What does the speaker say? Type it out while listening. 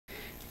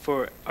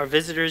For our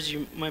visitors,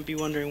 you might be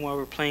wondering why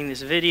we're playing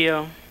this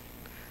video.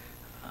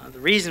 The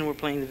reason we're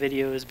playing the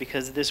video is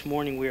because this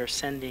morning we are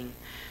sending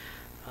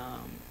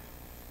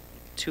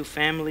two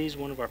families,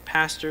 one of our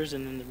pastors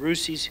and then the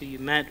Rusis who you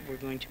met. We're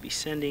going to be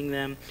sending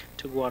them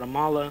to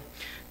Guatemala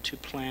to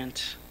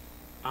plant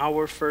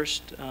our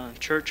first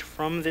church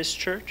from this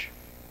church.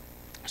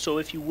 So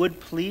if you would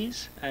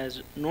please,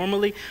 as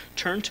normally,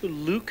 turn to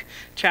Luke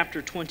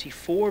chapter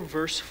 24,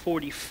 verse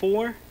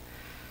 44.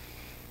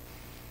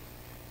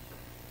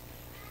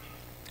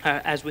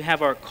 As we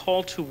have our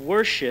call to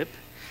worship.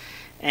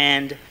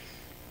 And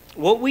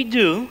what we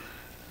do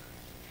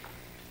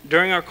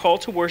during our call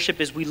to worship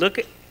is we look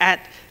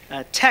at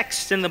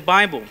texts in the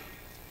Bible.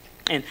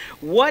 And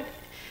what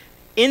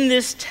in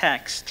this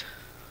text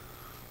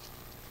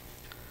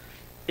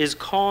is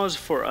cause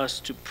for us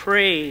to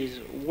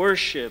praise,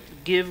 worship,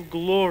 give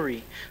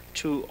glory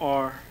to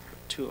our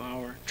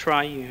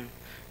triune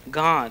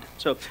God.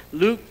 So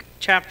Luke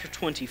chapter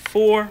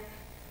 24,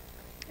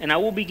 and I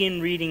will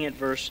begin reading at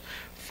verse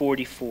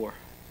 44.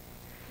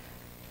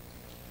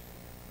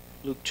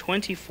 Luke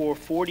 24,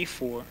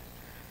 44.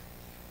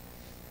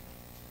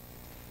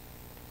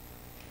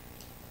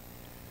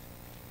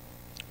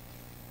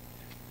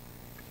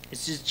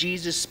 This is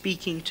Jesus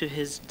speaking to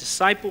his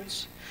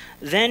disciples.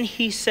 Then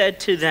he said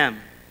to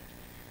them,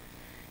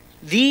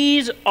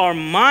 "These are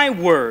my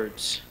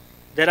words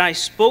that I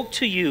spoke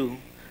to you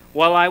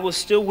while I was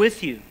still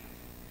with you,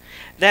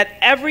 that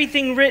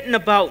everything written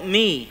about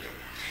me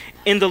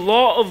in the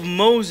law of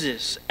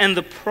Moses and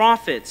the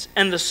prophets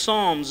and the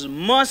Psalms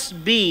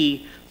must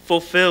be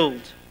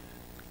fulfilled."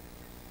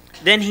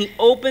 Then he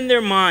opened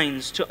their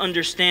minds to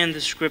understand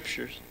the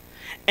scriptures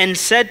and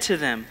said to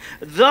them,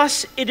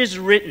 "Thus it is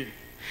written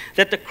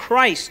that the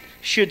Christ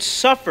should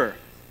suffer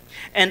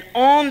and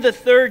on the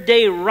third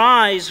day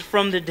rise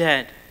from the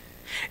dead,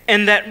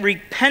 and that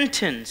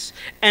repentance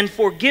and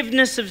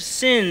forgiveness of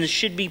sins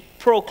should be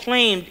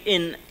proclaimed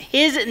in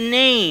his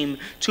name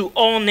to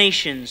all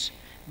nations,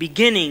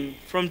 beginning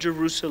from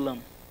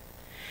Jerusalem.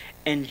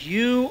 And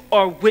you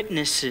are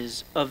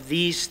witnesses of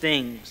these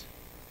things.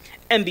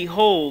 And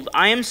behold,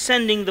 I am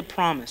sending the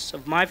promise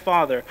of my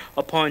Father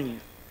upon you.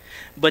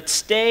 But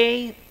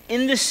stay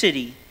in the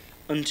city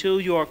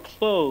until you are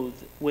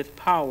clothed with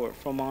power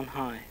from on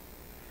high."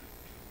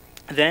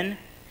 Then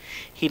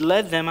he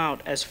led them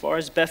out as far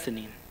as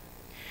Bethany,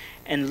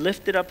 and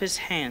lifted up his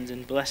hands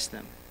and blessed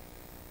them.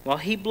 While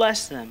he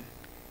blessed them,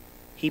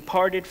 he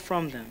parted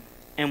from them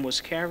and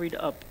was carried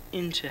up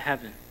into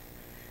heaven.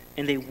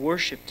 And they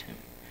worshipped him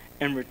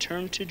and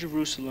returned to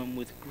Jerusalem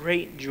with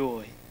great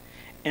joy,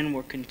 and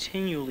were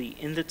continually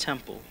in the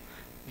temple,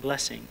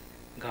 blessing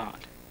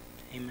God.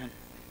 Amen.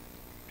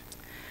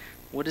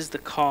 What is the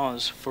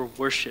cause for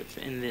worship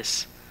in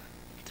this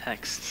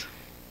text?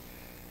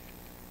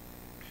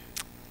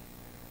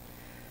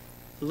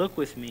 Look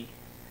with me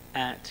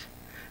at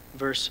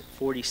verse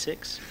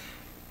 46.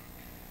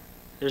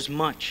 There's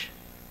much,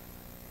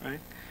 right?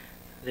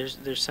 There's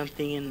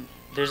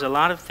a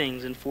lot of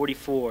things in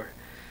 44.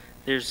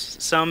 There's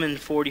some in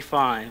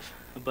 45,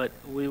 but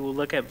we will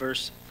look at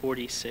verse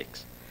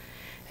 46.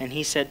 And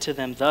he said to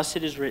them, "Thus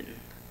it is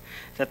written,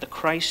 that the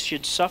Christ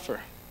should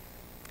suffer,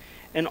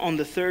 and on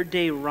the third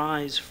day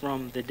rise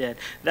from the dead."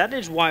 That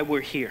is why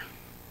we're here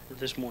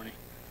this morning,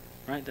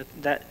 right?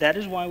 That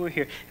is why we're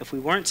here. If we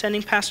weren't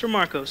sending Pastor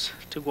Marcos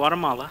to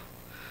Guatemala,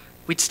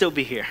 we'd still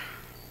be here.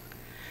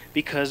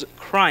 Because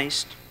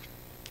Christ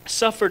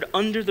suffered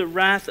under the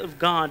wrath of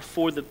God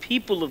for the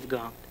people of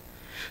God,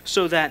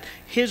 so that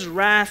his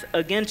wrath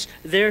against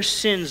their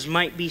sins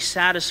might be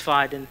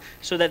satisfied, and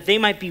so that they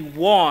might be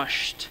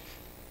washed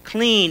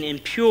clean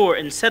and pure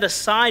and set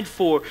aside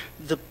for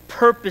the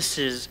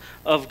purposes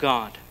of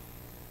God.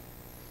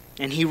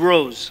 And he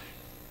rose.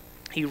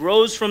 He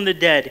rose from the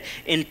dead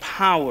in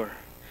power.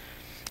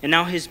 And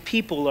now his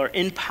people are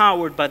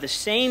empowered by the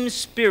same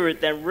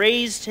Spirit that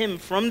raised him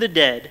from the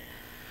dead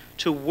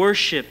to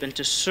worship and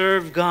to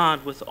serve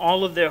God with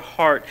all of their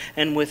heart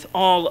and with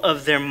all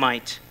of their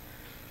might.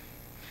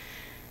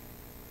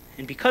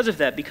 And because of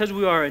that, because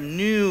we are a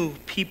new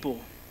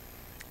people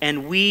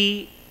and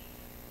we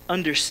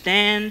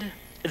understand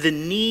the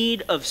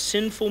need of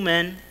sinful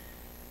men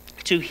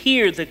to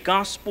hear the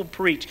gospel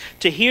preached,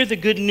 to hear the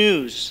good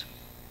news,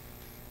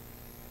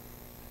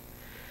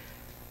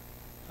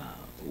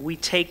 we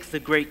take the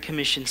Great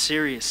Commission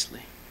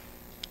seriously.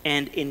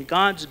 And in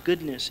God's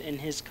goodness and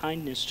his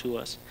kindness to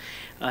us,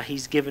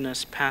 he's given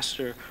us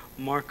Pastor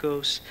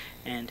Marcos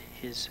and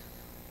his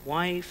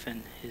wife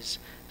and his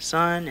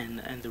son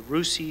and the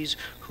Rusis,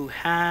 who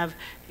have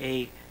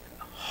a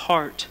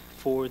heart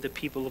for the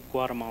people of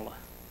Guatemala.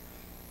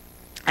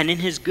 And in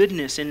his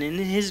goodness and in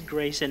his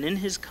grace and in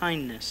his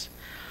kindness,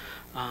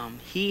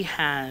 he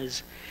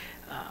has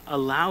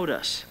allowed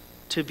us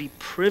to be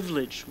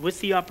privileged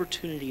with the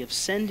opportunity of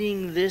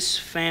sending this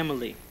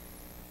family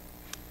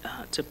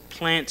to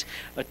plant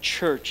a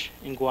church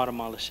in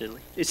Guatemala City.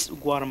 It's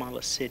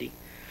Guatemala City.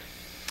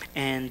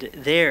 And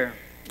there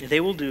they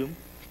will do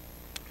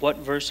what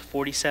verse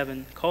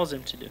 47 calls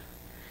them to do.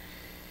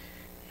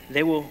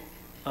 They will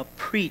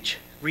preach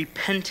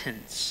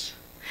repentance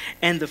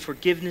and the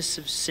forgiveness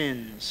of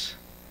sins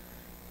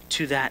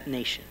to that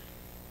nation.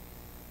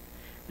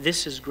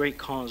 This is great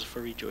cause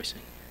for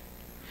rejoicing.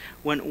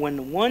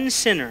 When one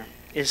sinner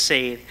is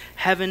saved,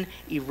 heaven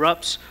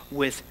erupts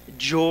with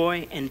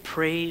joy and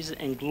praise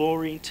and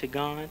glory to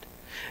God.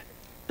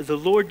 The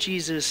Lord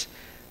Jesus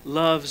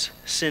loves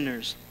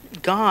sinners.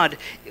 God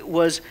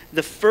was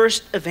the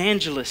first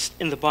evangelist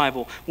in the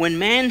Bible. When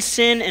man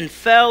sinned and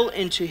fell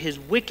into his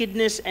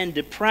wickedness and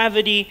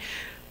depravity,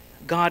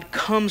 God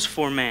comes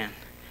for man,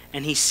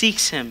 and he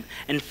seeks him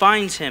and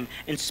finds him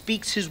and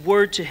speaks his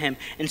word to him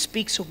and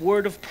speaks a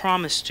word of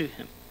promise to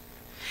him.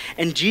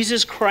 And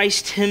Jesus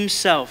Christ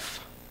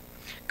himself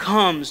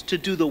comes to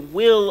do the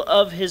will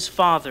of his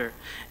Father.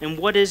 And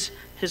what is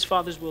his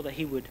Father's will? That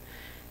he would,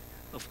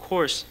 of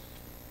course,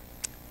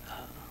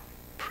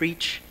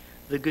 preach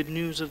the good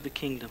news of the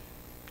kingdom,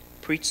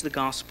 preach the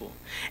gospel.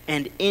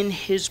 And in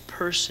his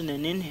person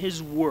and in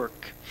his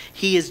work,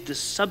 he is the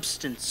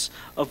substance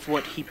of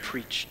what he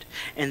preached.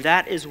 And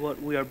that is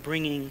what we are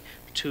bringing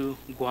to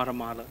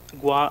Guatemala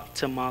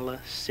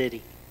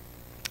City.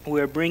 We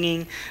are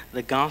bringing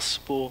the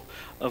gospel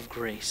of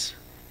grace.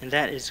 And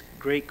that is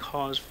great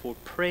cause for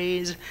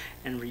praise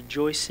and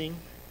rejoicing.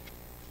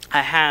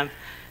 I have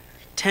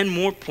 10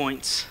 more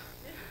points,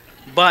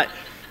 but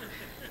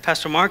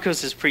Pastor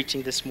Marcos is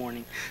preaching this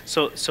morning.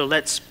 So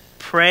let's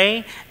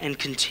pray and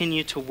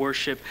continue to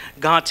worship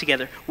God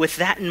together with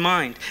that in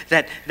mind,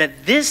 that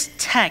this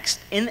text,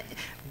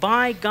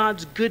 by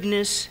God's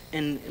goodness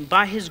and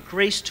by his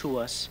grace to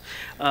us,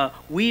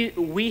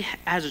 we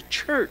as a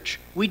church,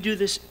 we do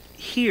this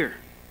here.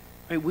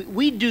 Right?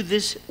 We do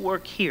this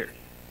work here.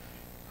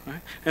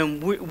 Right?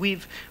 And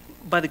we've,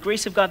 by the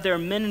grace of God, there are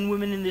men and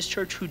women in this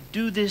church who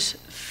do this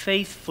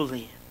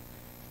faithfully.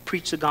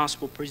 Preach the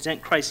gospel,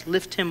 present Christ,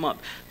 lift him up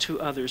to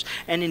others.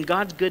 And in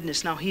God's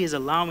goodness, now he is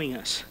allowing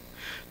us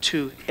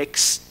to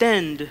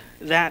extend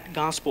that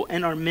gospel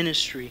and our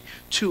ministry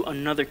to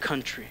another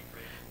country.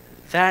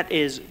 That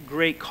is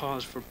great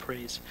cause for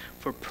praise,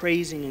 for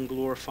praising and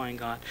glorifying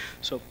God.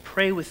 So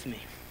pray with me.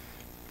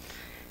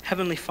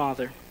 Heavenly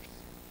Father,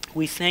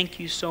 we thank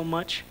you so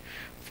much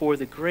for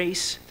the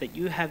grace that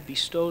you have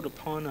bestowed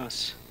upon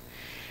us.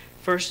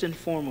 First and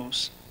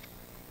foremost,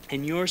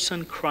 in your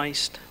Son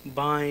Christ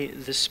by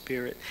the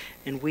Spirit.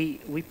 And we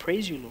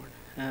praise you,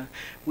 Lord.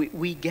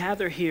 We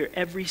gather here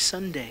every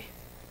Sunday,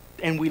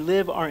 and we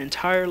live our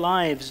entire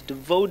lives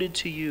devoted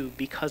to you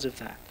because of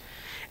that.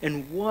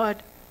 And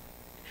what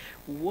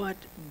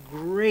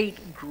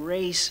great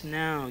grace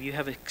now you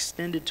have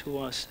extended to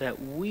us that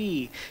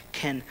we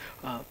can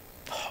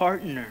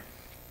partner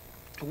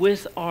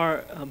with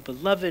our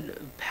beloved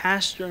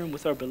pastor and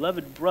with our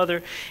beloved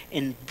brother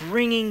in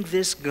bringing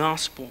this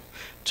gospel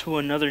to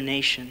another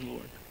nation,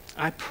 Lord.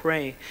 I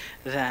pray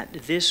that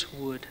this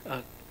would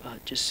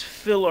just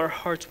fill our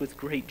hearts with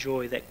great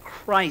joy, that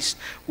Christ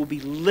will be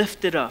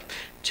lifted up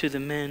to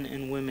the men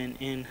and women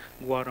in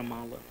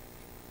Guatemala.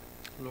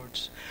 Lord,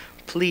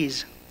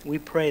 please, we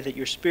pray that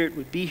your Spirit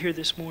would be here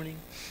this morning,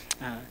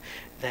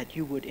 that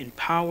you would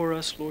empower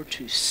us, Lord,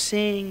 to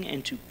sing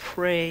and to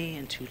pray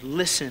and to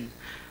listen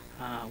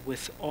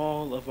with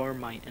all of our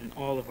might and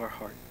all of our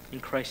heart. In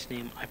Christ's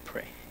name I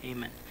pray.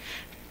 Amen.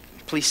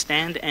 Please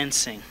stand and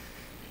sing.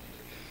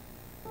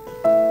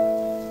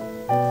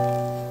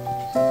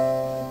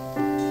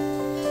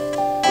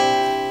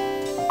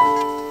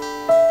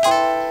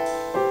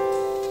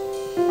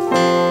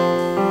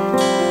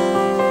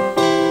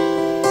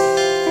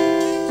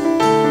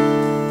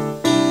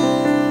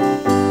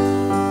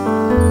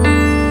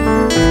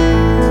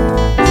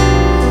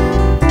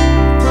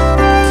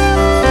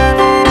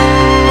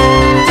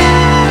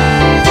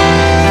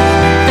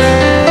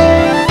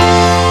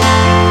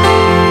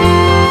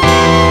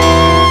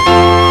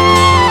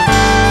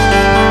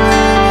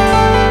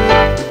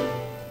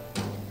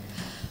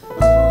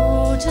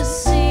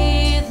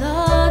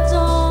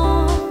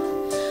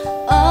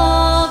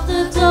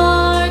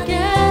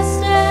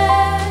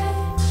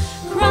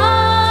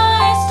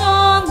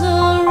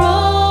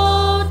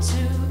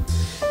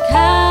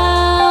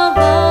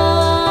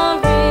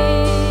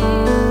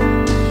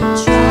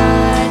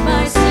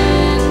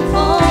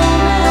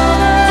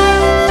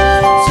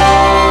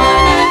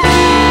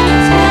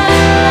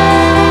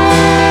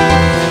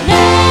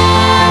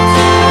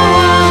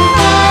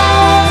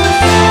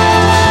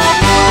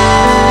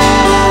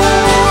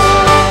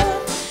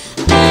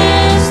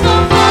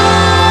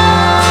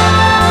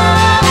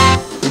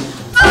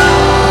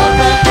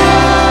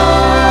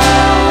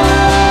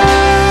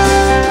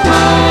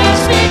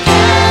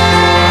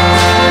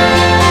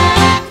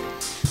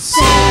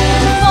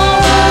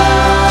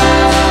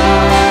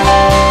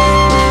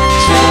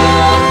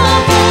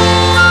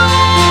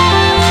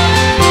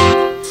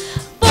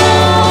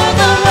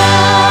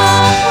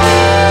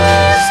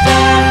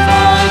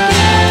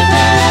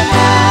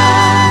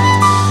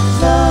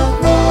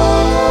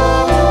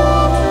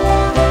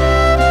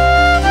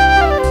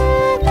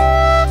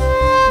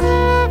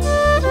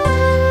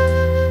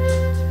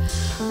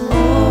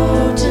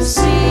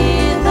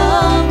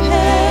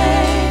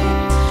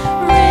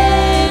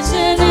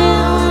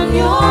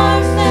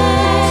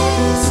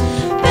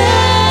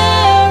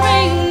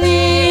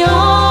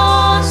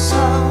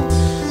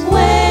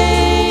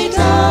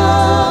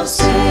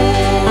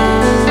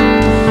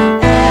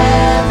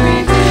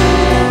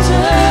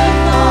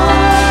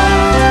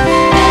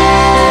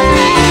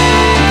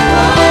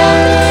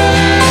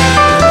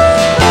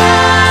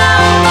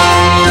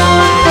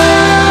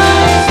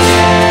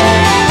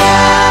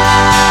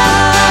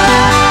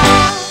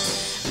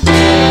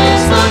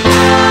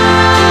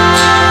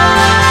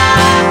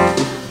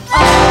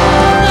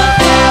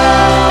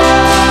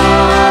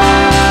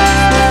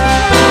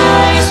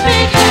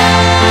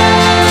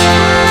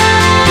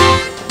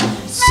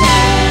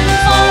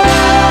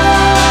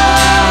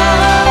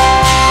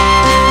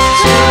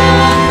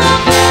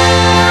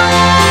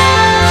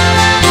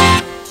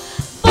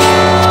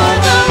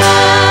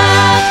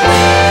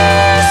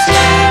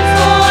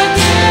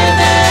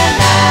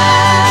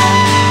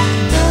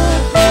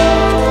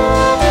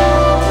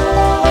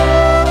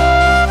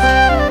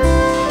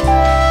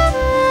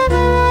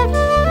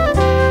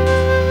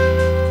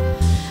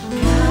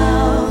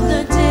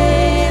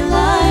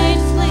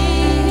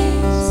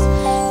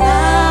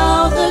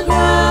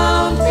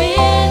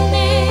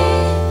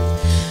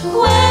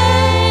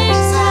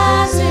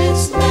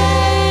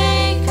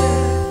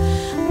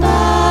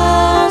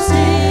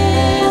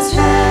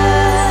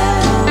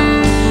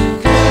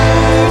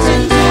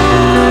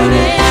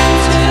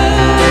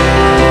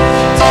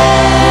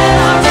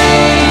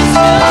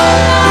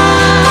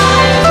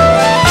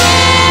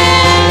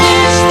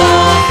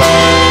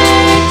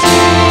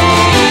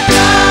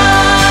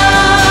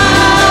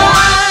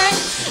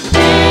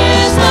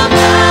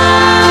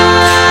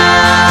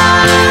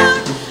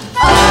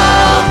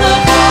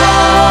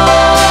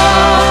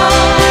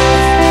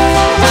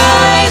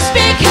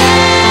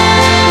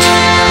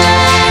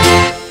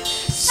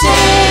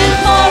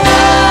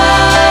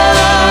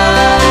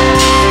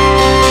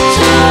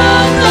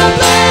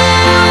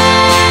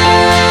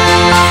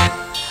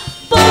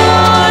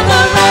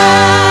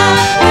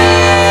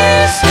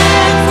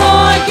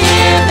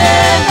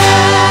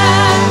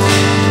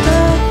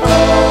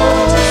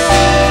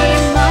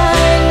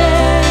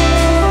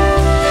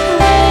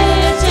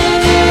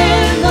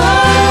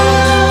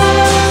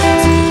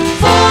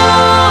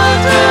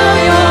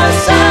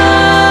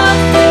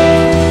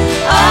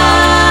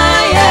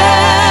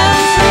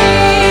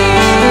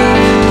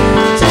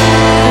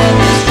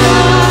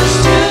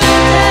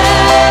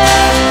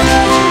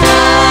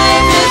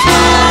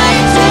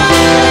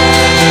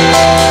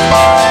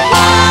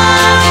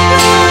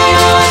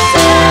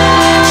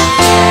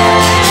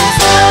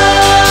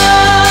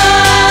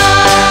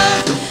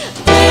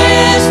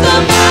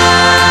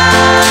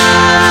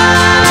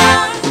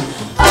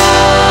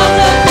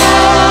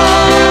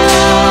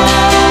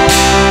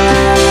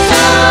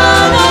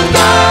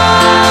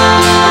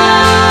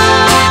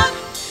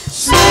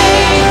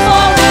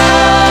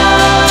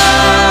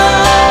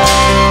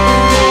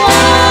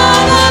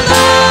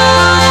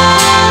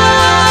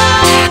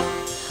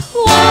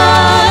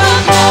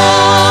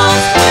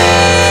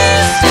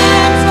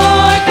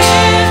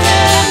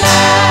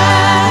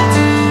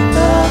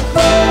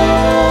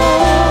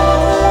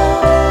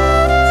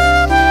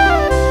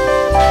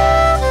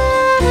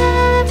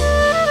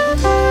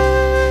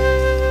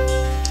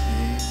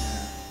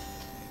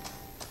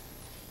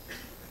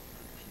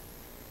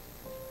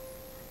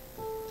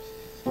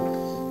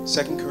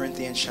 2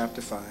 Corinthians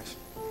chapter 5.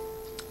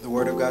 The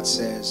Word of God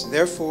says,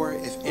 "Therefore,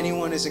 if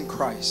anyone is in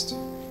Christ,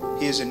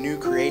 he is a new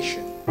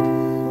creation.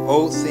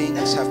 Old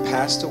things have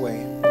passed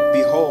away.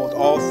 Behold,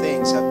 all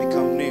things have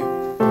become new.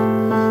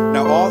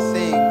 Now all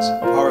things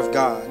are of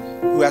God,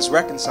 who has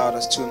reconciled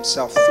us to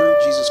himself through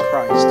Jesus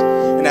Christ,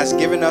 and has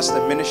given us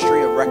the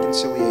ministry of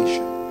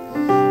reconciliation.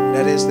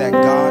 That is, that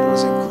God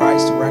was in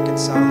Christ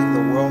reconciling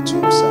the world to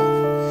himself,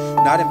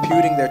 not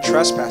imputing their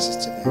trespasses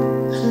to them,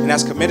 and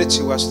has committed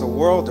to us the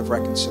world of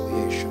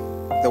reconciliation,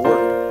 the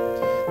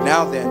Word.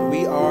 Now then,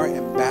 we are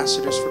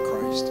ambassadors for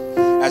Christ.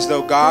 As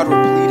though God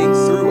were pleading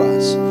through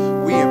us,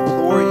 we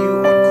implore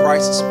you on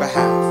Christ's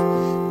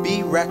behalf,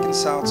 be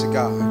reconciled to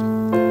God.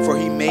 For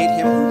he made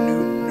him who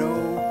knew no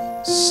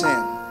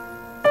sin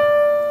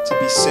to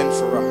be sin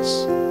for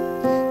us,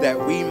 that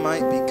we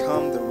might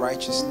become the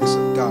righteousness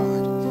of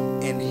God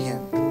in him."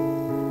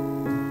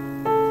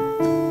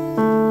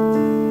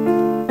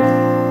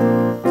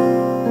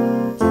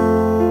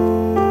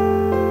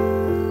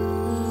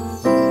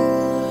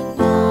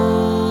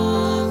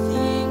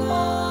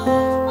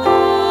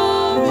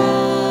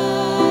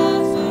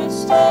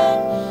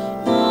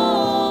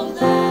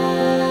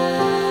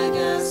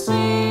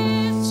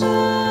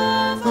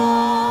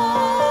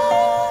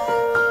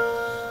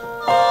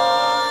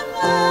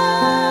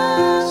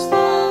 Unless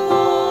the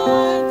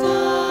Lord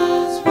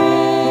does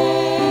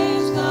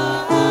raise the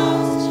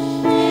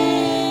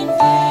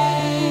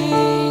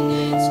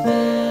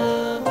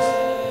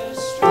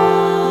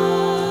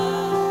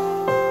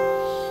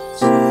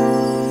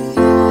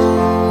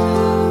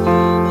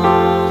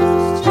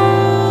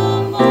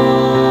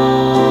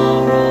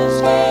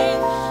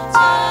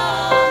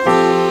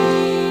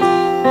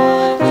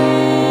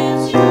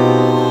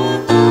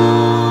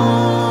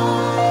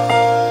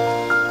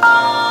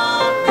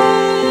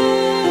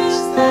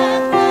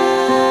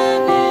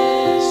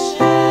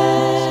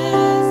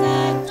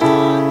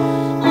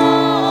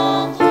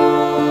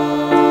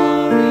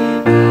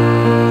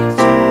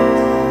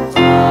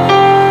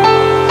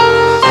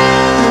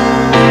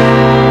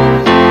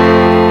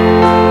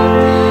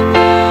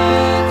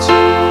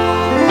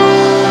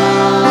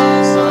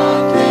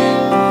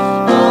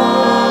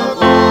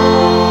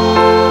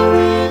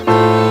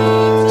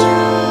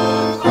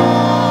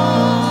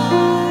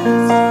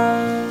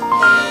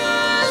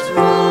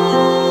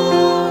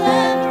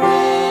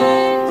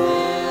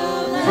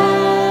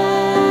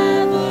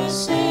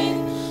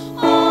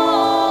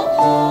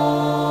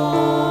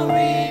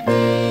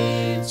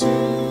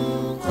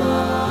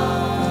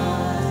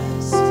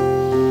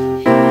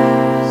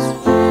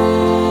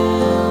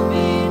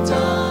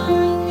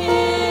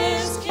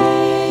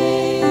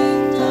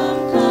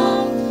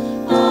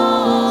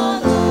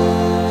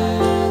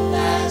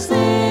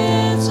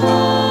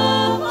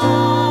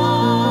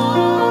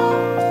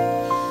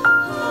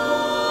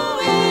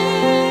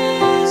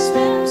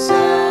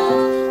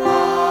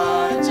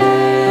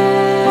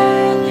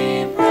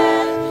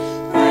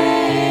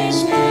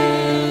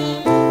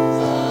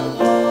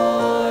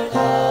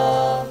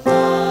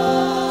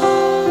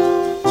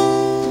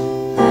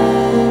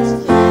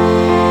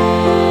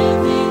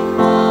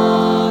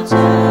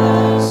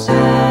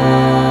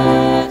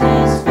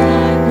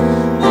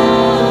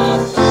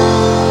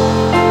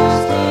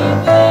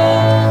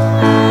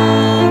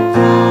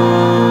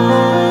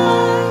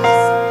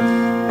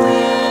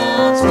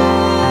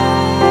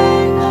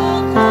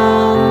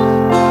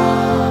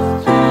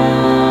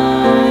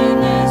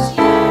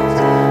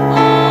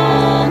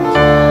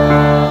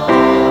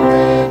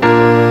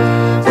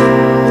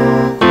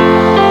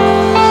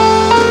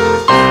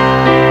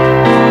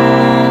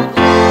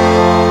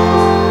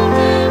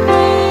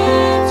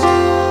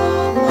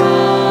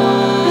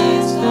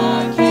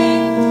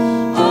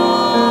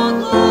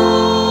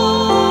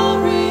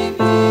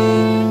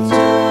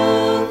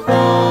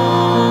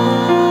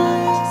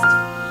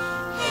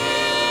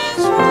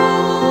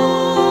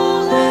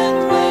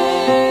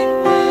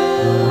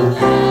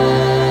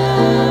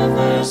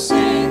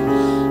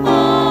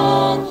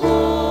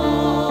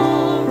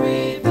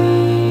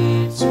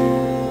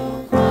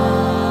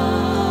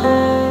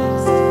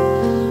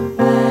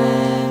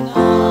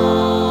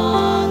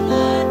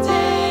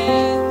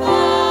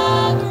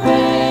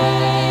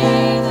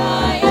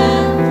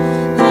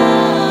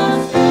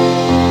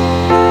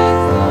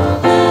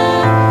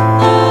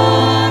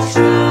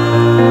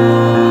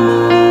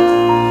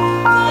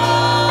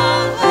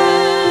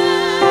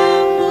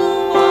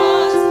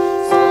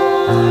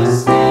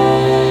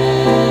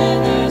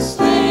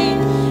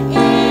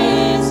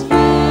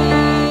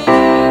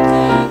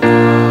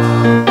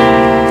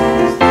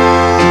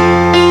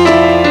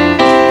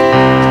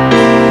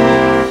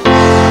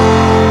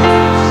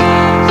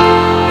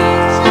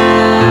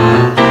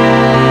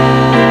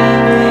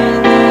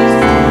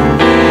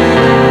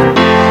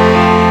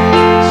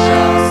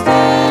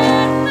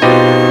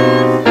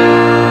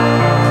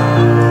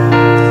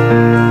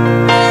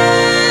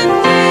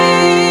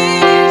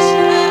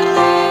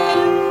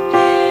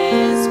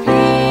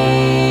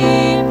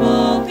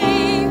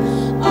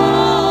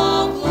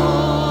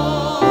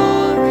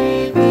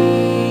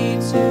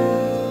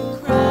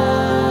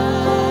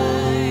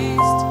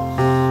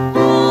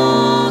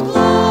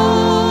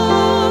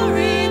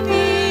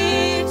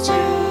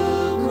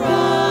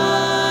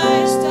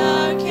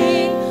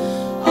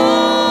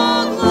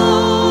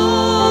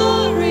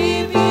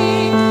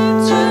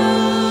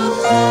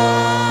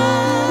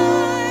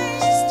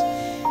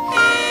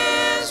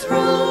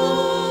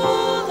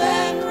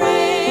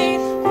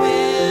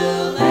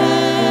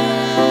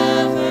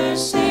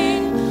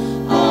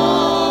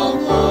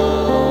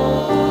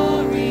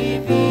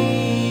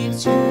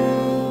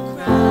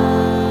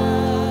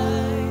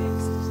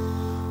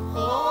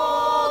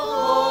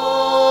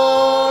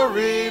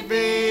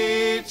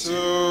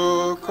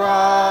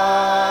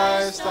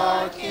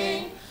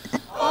sing.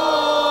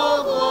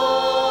 All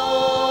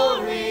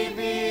glory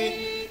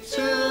be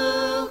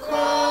to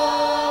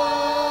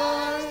Christ.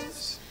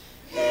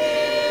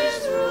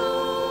 His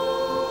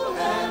rule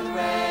and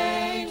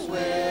reign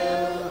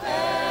will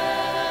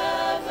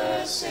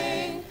ever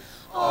sing.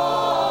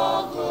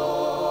 All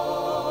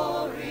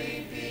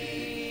glory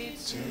be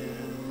to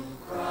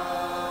Christ.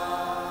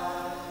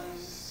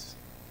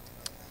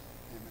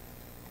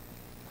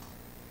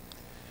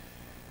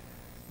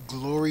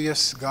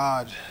 Glorious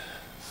God,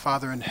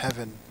 Father in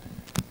heaven,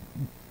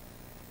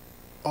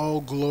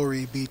 all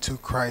glory be to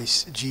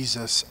Christ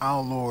Jesus,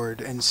 our Lord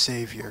and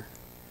Savior.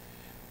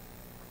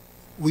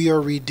 We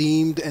are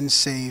redeemed and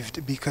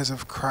saved because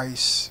of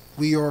Christ.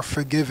 We are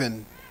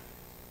forgiven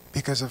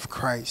because of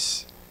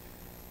Christ.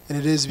 And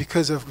it is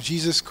because of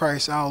Jesus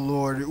Christ, our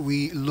Lord,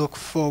 we look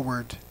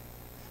forward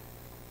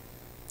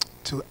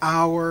to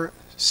our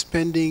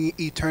spending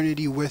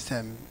eternity with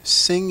Him,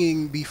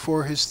 singing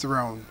before His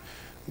throne,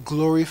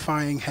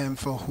 glorifying Him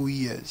for who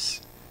He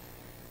is.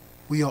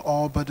 We are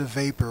all but a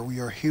vapor. We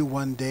are here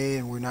one day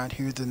and we're not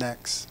here the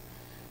next.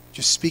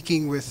 Just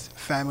speaking with a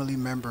family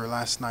member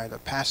last night, a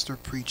pastor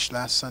preached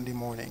last Sunday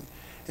morning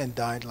and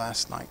died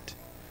last night.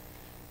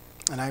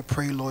 And I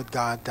pray, Lord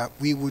God, that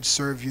we would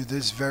serve You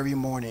this very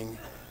morning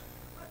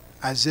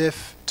as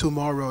if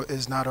tomorrow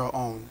is not our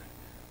own,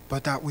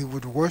 but that we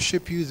would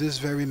worship You this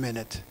very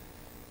minute,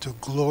 to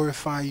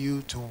glorify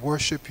You, to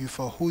worship You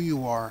for who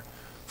You are,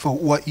 for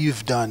what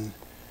You've done,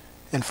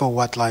 and for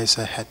what lies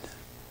ahead.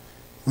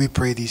 We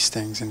pray these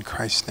things in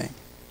Christ's name.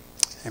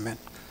 Amen.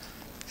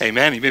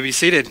 Amen. You may be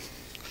seated.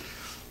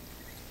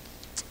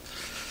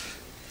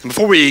 And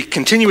before we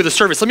continue with the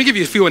service, let me give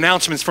you a few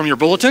announcements from your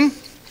bulletin.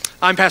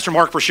 I'm Pastor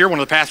Mark Brashear, one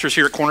of the pastors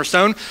here at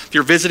Cornerstone. If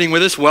you're visiting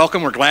with us,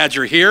 welcome. We're glad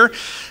you're here.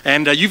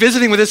 And you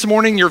visiting with us this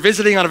morning, you're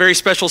visiting on a very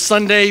special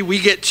Sunday. We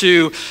get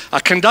to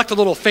conduct a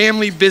little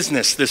family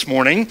business this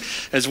morning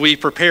as we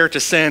prepare to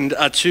send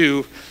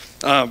two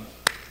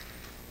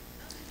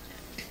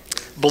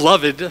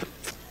beloved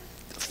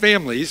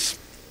families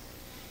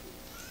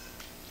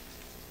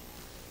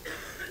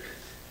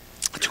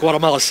to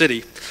Guatemala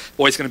City.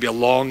 Boy, it's going to be a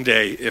long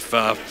day if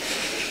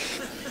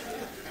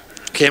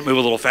can't move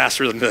a little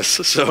faster than this.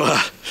 So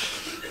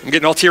I'm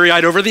getting all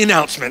teary-eyed over the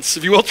announcements.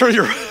 If you will turn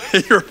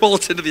your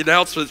bulletin to the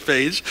announcements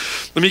page,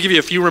 let me give you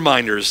a few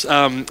reminders.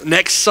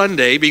 Next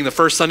Sunday, being the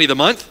first Sunday of the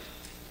month,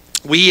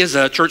 we as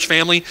a church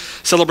family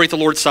celebrate the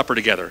Lord's Supper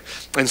together.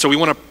 And so we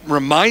want to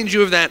remind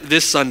you of that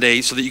this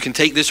Sunday so that you can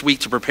take this week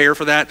to prepare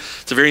for that.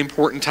 It's a very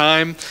important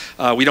time.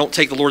 We don't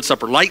take the Lord's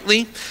Supper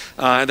lightly.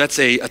 That's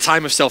a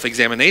time of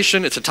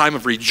self-examination. It's a time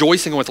of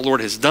rejoicing in what the Lord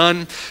has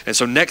done. And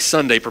so next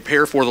Sunday,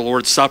 prepare for the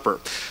Lord's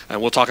Supper.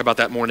 And we'll talk about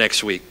that more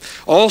next week.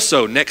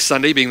 Also, next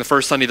Sunday, being the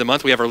first Sunday of the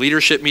month, we have our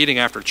leadership meeting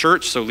after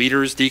church. So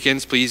leaders,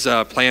 deacons, please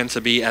plan to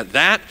be at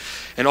that.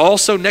 And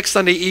also next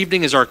Sunday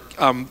evening is our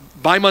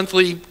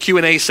bi-monthly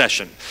Q&A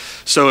session.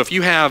 So if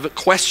you have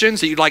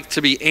questions that you'd like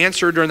to be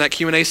answered during that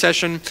Q&A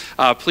session,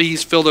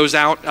 please fill those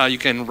out. You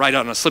can write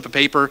out on a slip of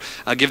paper,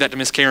 give that to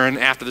Miss Karen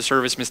after the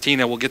service. Miss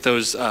Tina will get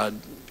those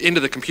into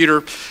the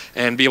computer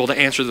and be able to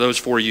answer those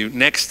for you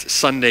next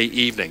Sunday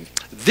evening.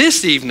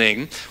 This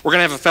evening, we're going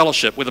to have a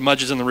fellowship with the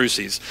Mudges and the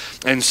Roosies.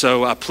 And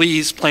so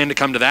please plan to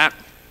come to that.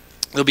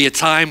 There'll be a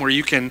time where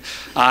you can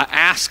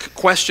ask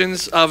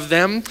questions of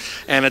them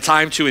and a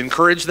time to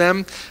encourage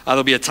them.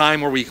 There'll be a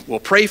time where we will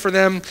pray for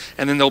them,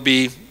 and then there'll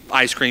be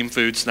ice cream,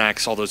 food,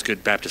 snacks, all those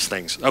good Baptist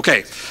things.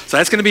 Okay, so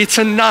that's going to be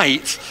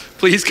tonight.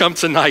 Please come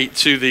tonight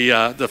to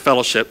the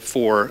fellowship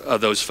for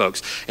those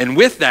folks. And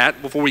with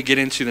that, before we get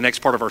into the next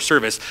part of our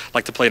service, I'd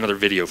like to play another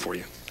video for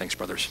you. Thanks,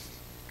 brothers.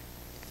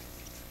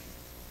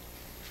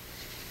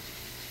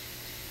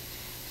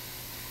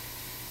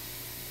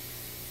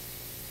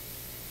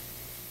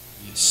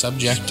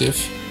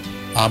 Subjective,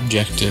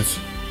 objective,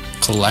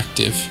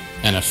 collective,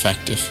 and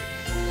effective.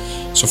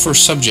 So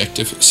first,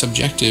 subjective.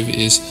 Subjective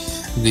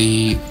is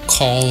the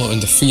call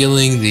and the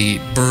feeling, the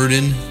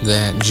burden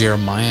that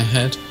Jeremiah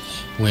had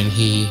when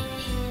he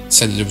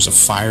said that there was a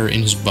fire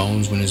in his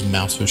bones when his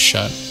mouth was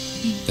shut,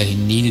 that he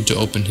needed to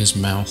open his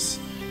mouth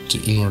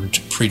in order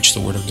to preach the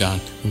Word of God,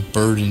 a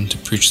burden to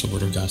preach the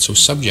Word of God. So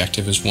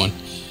subjective is one.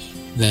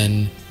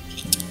 Then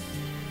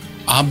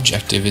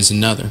objective is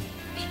another.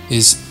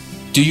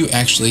 Do you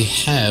actually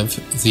have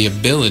the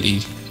ability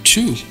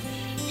to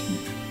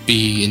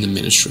be in the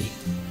ministry?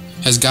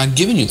 Has God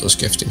given you those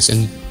giftings?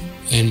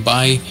 And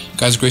by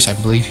God's grace, I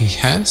believe He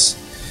has.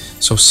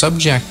 So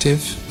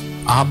subjective,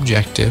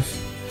 objective,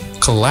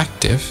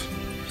 collective.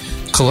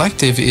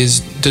 Collective is,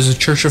 does the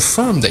church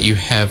affirm that you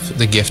have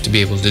the gift to be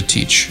able to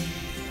teach?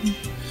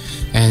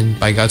 And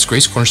by God's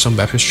grace, Cornerstone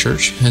Baptist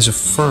Church has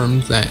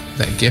affirmed that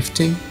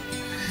gifting.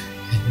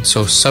 And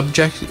so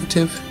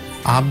subjective,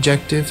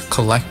 objective,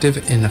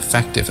 collective, and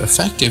effective.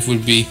 Effective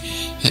would be,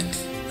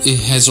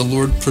 has the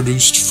Lord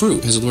produced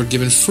fruit? Has the Lord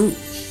given fruit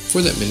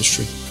for that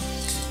ministry?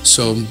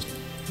 So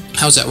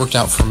how's that worked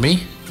out for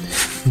me?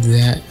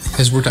 That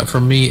has worked out for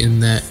me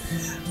in that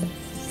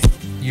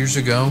years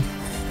ago,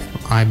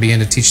 I began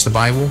to teach the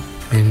Bible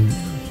in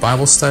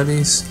Bible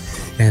studies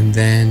And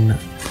then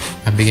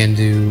I began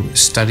to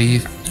study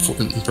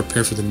and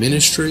prepare for the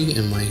ministry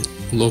in my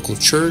local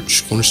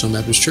church, Cornerstone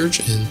Baptist Church,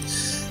 and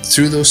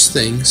through those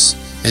things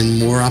and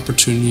more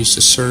opportunities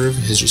to serve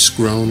has just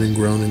grown and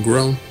grown and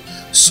grown,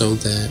 so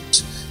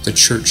that the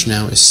church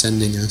now is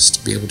sending us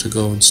to be able to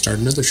go and start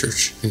another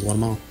church in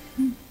Guatemala.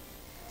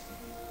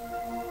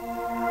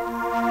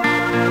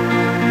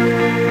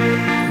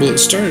 Well, it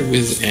started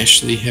with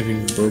Ashley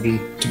having the burden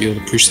to be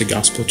able to preach the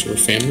gospel to her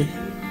family,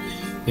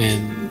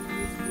 and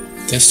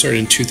that started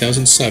in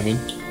 2007.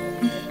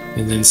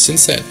 And then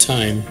since that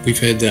time, we've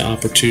had the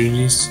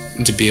opportunities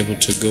to be able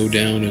to go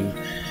down and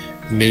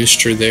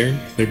minister there.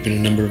 There have been a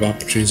number of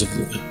opportunities of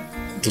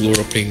the Lord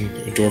opening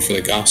a door for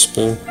the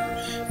gospel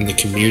in the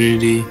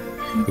community.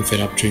 We've had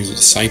opportunities to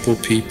disciple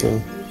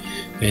people.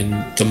 And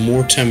the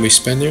more time we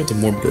spend there, the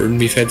more burden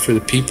we've had for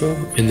the people,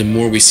 and the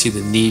more we see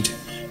the need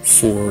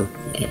for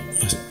a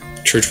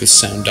church with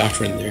sound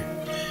doctrine there.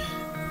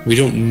 We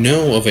don't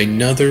know of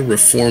another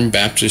Reformed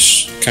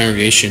Baptist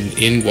congregation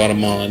in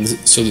Guatemala. And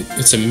so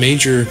it's a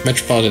major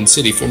metropolitan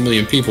city, 4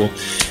 million people,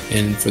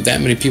 and for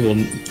that many people,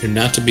 there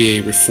not to be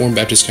a Reformed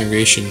Baptist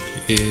congregation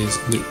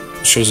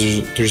shows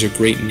there's a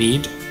great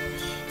need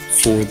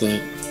for the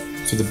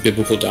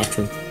biblical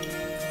doctrine.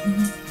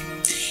 Mm-hmm.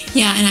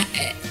 Yeah, and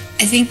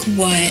I think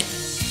what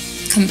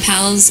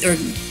compels or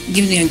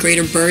gives me a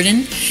greater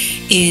burden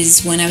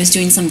is when I was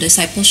doing some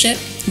discipleship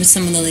with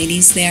some of the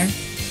ladies there,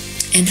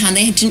 and how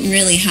they didn't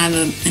really have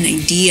an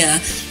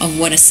idea of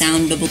what a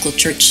sound biblical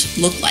church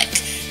looked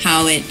like.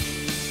 How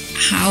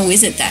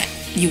is it that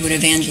you would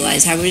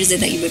evangelize? How is it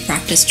that you would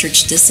practice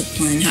church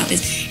discipline?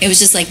 It was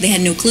just like they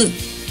had no clue.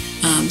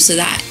 So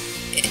that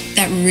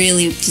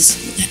really just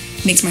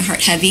makes my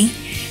heart heavy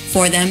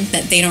for them,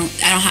 that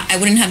I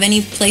wouldn't have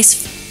any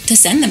place to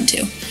send them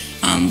to.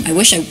 I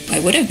wish I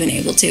would have been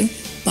able to,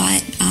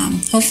 but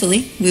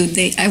hopefully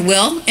I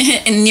will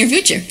in the near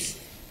future.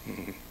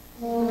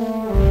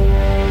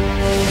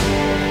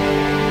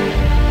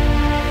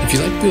 If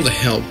you'd like to be able to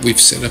help, we've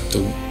set up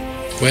the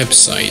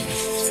website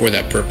for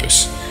that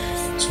purpose.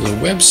 So the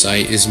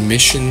website is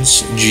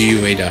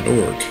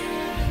missionsgua.org,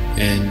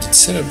 and it's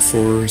set up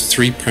for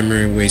 3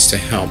 primary ways to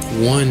help.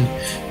 One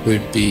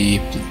would be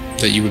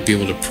that you would be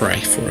able to pray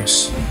for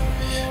us.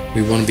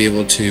 We want to be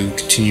able to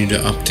continue to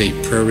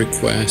update prayer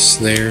requests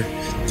there,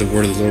 the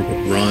word of the Lord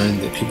would run,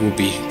 that people would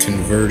be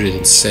converted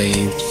and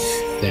saved,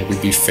 that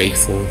we'd be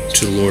faithful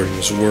to the Lord and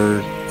His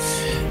Word.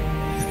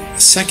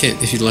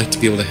 Second, if you'd like to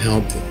be able to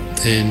help,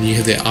 then you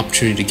have the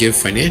opportunity to give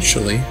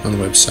financially on the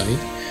website,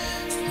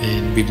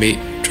 and we may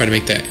try to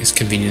make that as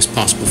convenient as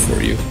possible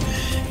for you.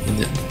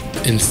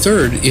 And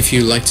third, if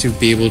you'd like to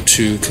be able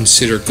to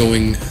consider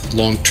going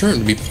long-term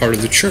to be part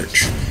of the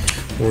church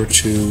or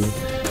to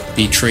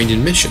be trained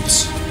in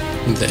missions,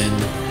 then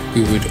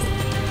we would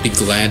be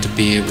glad to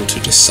be able to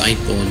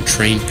disciple and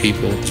train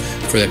people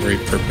for that very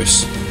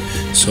purpose.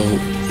 So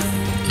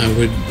I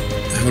would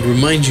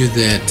remind you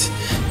that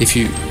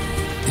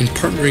in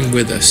partnering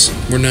with us,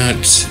 we're not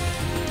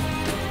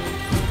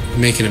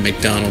making a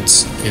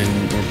McDonald's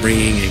and we're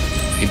bringing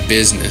a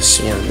business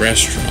or a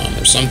restaurant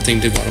or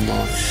something to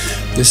Guatemala.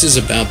 This is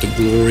about the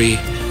glory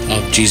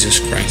of Jesus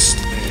Christ.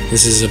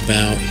 This is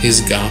about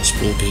His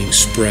gospel being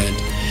spread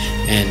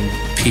and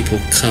people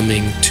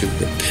coming to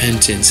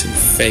repentance and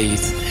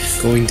faith,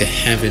 going to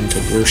heaven to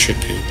worship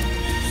Him.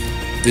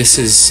 This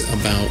is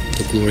about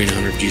the glory and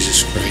honor of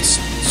Jesus Christ.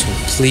 So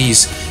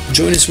please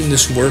join us in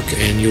this work,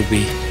 and you'll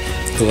be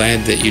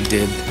glad that you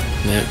did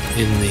that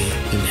in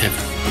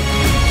heaven.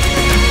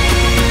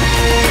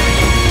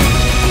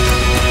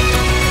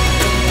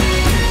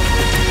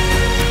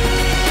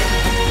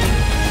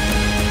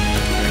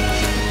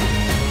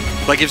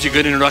 That gives you a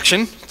good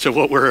introduction to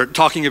what we're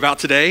talking about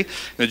today, and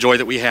the joy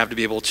that we have to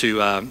be able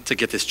to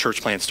get this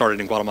church plant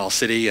started in Guatemala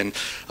City. And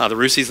the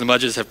Rusies and the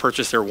Mudges have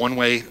purchased their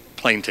one-way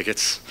plane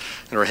tickets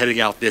and are heading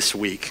out this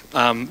week.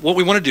 What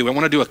we want to do, I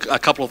want to do a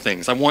couple of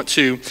things. I want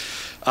to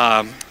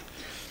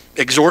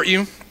exhort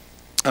you.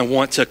 I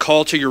want to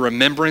call to your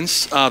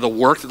remembrance the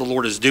work that the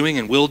Lord is doing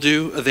and will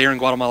do there in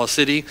Guatemala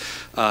City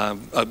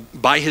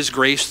by His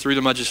grace through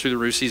the Mudges, through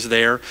the Rusies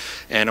there.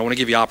 And I want to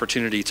give you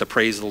opportunity to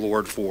praise the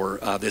Lord for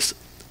this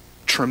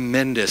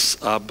tremendous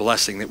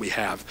blessing that we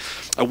have.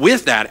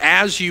 With that,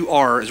 as we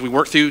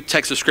work through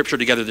text of Scripture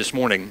together this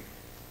morning,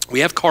 we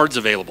have cards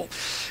available,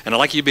 and I'd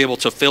like you to be able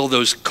to fill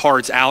those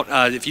cards out.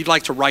 If you'd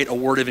like to write a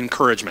word of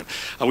encouragement,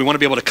 we want to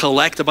be able to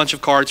collect a bunch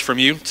of cards from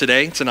you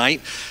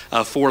tonight,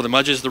 for the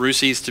Mudges, the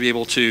Rusies, to be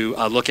able to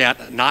look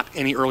at, not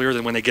any earlier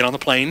than when they get on the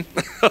plane,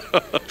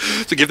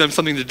 to give them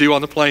something to do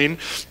on the plane,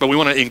 but we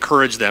want to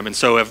encourage them. And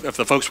so if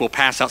the folks will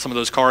pass out some of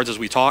those cards as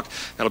we talk,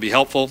 that'll be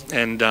helpful,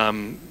 and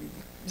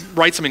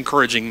write some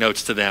encouraging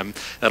notes to them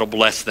that'll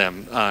bless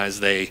them as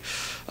they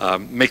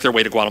make their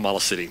way to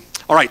Guatemala City.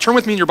 All right, turn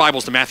with me in your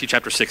Bibles to Matthew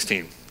chapter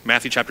 16.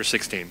 Matthew chapter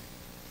 16.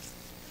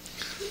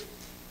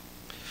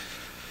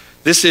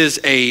 This is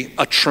a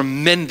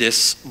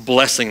tremendous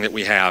blessing that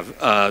we have.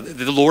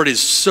 The Lord is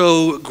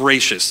so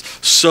gracious,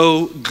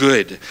 so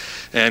good.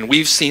 And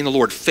we've seen the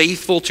Lord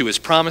faithful to his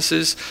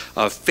promises,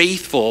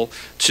 faithful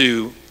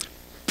to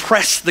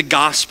press the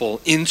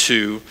gospel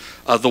into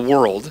the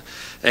world.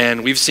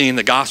 And we've seen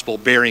the gospel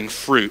bearing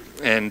fruit.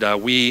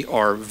 And we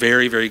are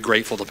very, very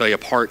grateful to play a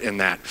part in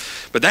that.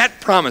 But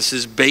that promise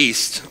is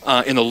based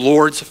in the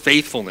Lord's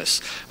faithfulness.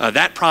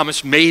 That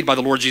promise made by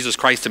the Lord Jesus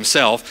Christ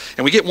himself.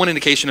 And we get one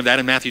indication of that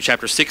in Matthew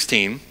chapter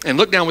 16. And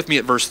look down with me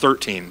at verse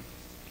 13.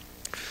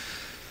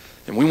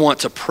 And we want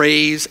to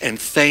praise and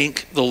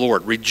thank the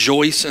Lord.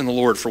 Rejoice in the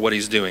Lord for what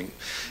he's doing.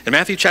 In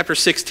Matthew chapter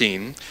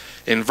 16,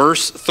 in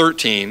verse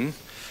 13,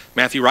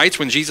 Matthew writes,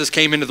 when Jesus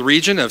came into the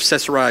region of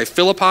Caesarea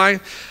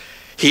Philippi,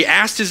 he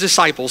asked his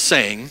disciples,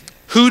 saying,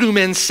 who do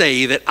men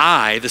say that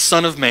I, the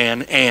Son of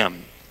Man,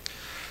 am?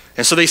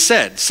 And so they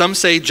said, some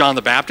say John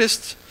the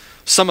Baptist,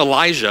 some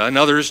Elijah, and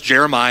others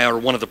Jeremiah or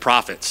one of the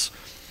prophets.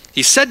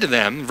 He said to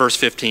them, verse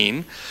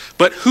 15,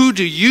 but who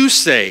do you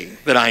say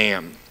that I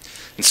am?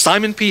 And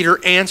Simon Peter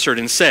answered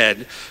and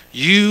said,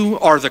 you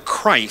are the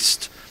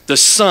Christ, the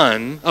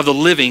Son of the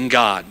living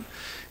God.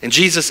 And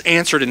Jesus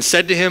answered and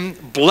said to him,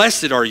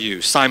 blessed are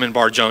you, Simon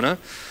Bar-Jonah,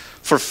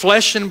 for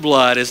flesh and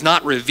blood has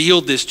not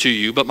revealed this to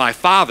you, but my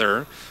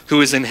Father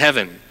who is in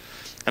heaven.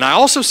 And I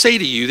also say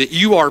to you that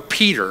you are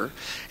Peter,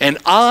 and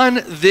on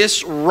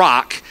this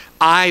rock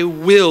I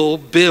will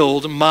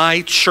build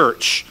my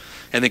church,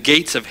 and the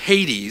gates of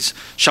Hades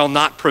shall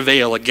not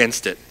prevail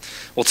against it.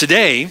 Well,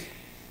 today,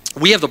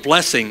 we have the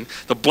blessing,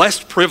 the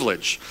blessed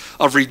privilege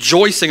of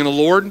rejoicing in the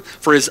Lord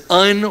for his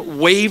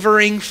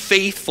unwavering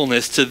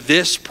faithfulness to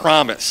this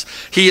promise.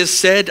 He has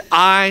said,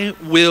 I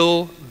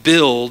will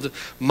build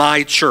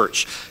my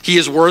church. He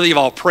is worthy of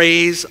all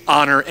praise,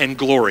 honor, and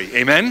glory.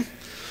 Amen?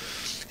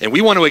 And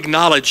we want to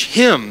acknowledge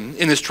him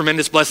in this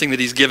tremendous blessing that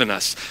he's given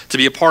us to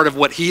be a part of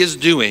what he is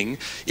doing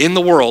in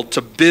the world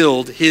to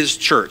build his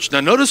church. Now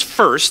notice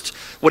first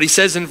what he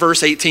says in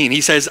verse 18.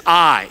 He says,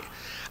 I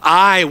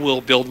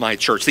will build my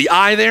church. The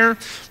I there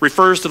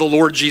refers to the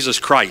Lord Jesus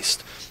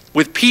Christ.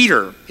 With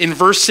Peter in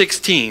verse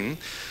 16,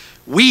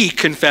 we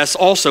confess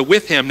also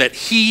with him that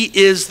he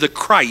is the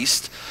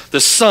Christ,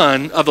 the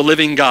Son of the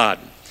living God.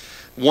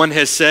 One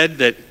has said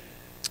that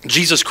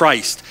Jesus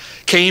Christ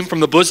came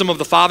from the bosom of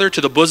the Father to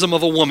the bosom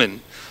of a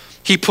woman.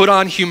 He put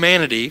on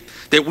humanity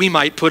that we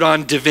might put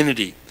on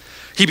divinity.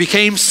 He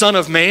became Son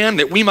of Man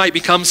that we might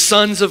become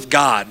sons of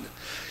God.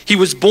 He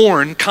was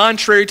born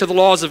contrary to the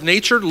laws of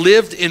nature,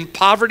 lived in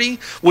poverty,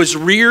 was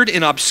reared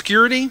in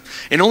obscurity,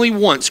 and only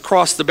once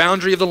crossed the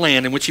boundary of the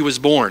land in which he was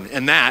born,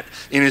 and that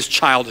in his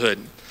childhood.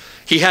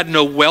 He had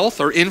no wealth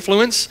or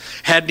influence,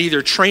 had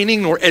neither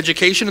training nor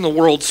education in the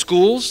world's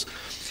schools.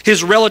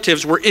 His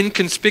relatives were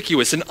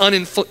inconspicuous and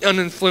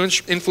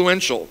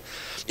uninfluential.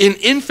 In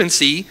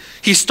infancy,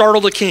 he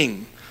startled a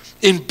king.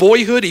 In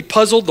boyhood, he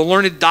puzzled the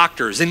learned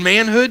doctors. In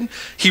manhood,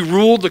 he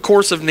ruled the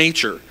course of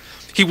nature.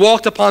 He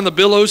walked upon the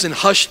billows and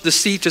hushed the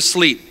sea to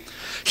sleep.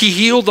 He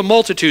healed the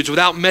multitudes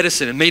without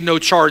medicine and made no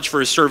charge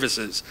for his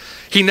services.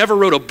 He never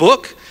wrote a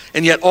book,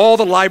 and yet all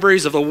the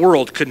libraries of the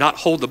world could not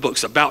hold the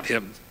books about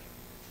him.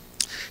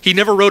 He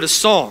never wrote a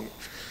song,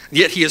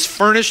 yet he has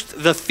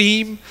furnished the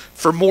theme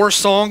for more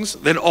songs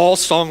than all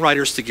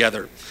songwriters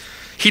together.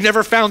 He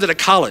never founded a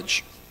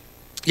college,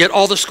 yet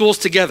all the schools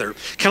together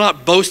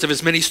cannot boast of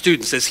as many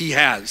students as he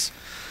has.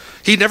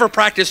 He never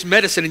practiced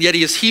medicine, and yet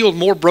he has healed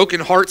more broken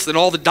hearts than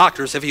all the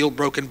doctors have healed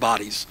broken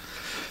bodies.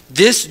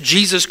 This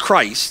Jesus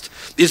Christ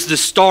is the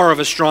star of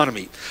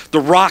astronomy, the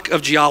rock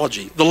of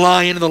geology, the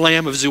lion and the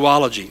lamb of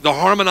zoology, the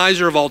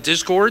harmonizer of all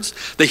discords,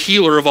 the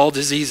healer of all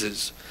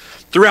diseases.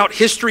 Throughout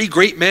history,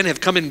 great men have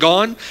come and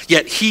gone,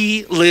 yet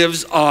he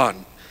lives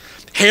on.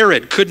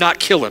 Herod could not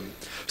kill him.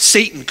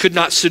 Satan could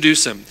not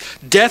seduce him.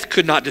 Death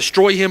could not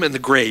destroy him, and the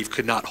grave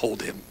could not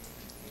hold him.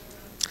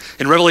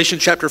 In Revelation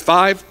chapter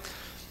 5,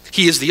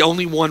 he is the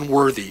only one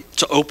worthy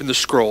to open the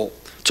scroll,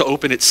 to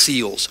open its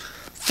seals.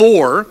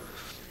 For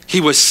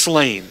he was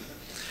slain,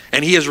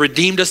 and he has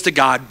redeemed us to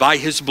God by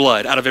his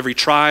blood out of every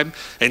tribe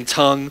and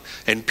tongue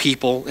and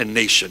people and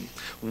nation.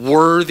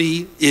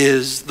 Worthy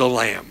is the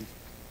Lamb.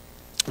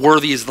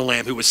 Worthy is the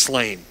Lamb who was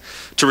slain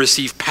to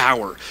receive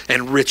power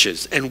and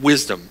riches and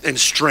wisdom and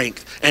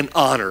strength and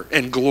honor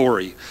and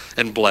glory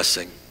and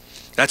blessing.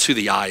 That's who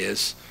the I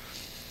is.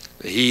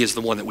 He is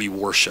the one that we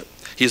worship.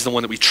 He is the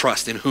one that we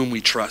trust, in whom we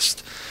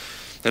trust.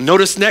 And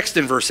notice next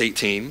in verse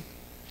 18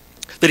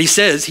 that he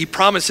says, he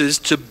promises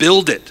to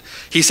build it.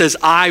 He says,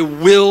 I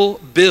will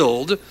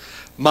build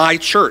my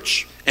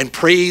church. And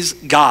praise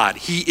God,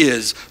 he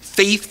is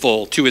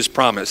faithful to his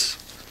promise.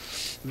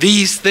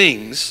 These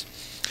things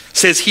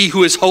says he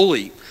who is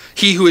holy,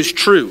 he who is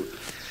true,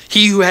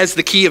 he who has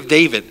the key of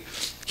David,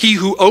 he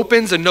who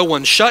opens and no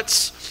one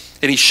shuts,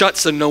 and he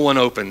shuts and no one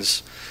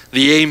opens.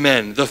 The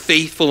Amen, the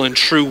faithful and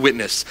true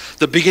witness,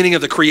 the beginning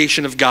of the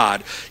creation of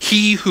God.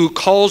 He who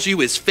calls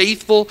you is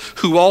faithful,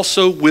 who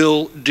also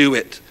will do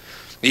it.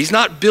 He's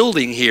not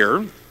building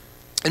here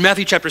in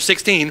Matthew chapter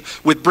 16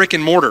 with brick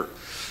and mortar.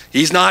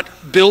 He's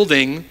not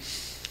building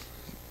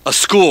a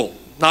school,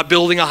 not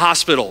building a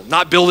hospital,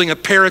 not building a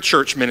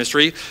parachurch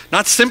ministry,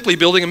 not simply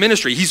building a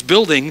ministry. He's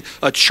building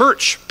a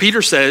church.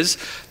 Peter says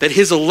that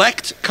his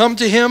elect come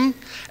to him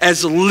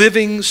as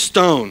living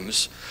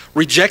stones,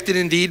 rejected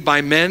indeed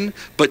by men,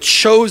 but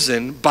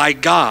chosen by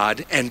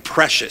God and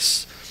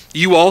precious.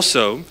 You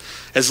also,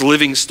 as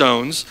living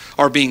stones,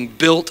 are being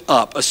built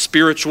up, a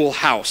spiritual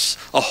house,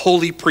 a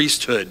holy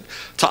priesthood,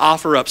 to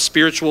offer up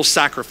spiritual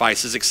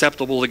sacrifices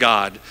acceptable to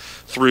God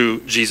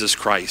through Jesus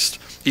Christ.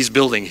 He's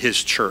building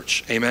his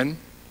church. Amen?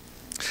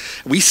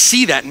 We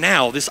see that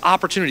now, this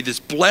opportunity, this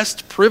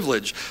blessed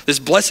privilege, this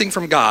blessing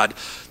from God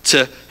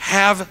to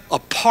have a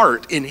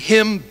part in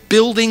him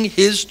building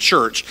his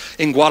church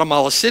in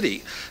Guatemala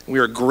City. We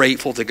are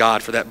grateful to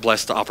God for that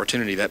blessed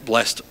opportunity, that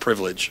blessed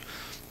privilege.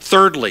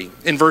 Thirdly,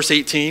 in verse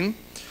 18,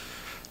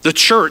 the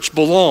church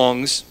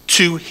belongs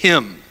to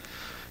him.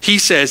 He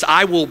says,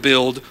 I will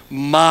build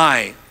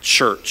my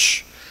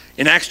church.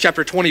 In Acts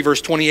chapter 20,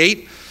 verse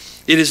 28,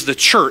 it is the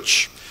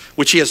church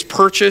which he has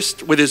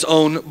purchased with his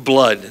own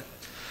blood.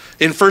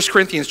 In 1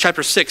 Corinthians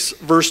chapter 6,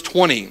 verse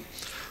 20,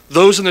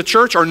 those in the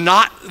church are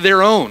not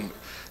their own.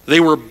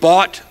 They were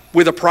bought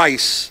with a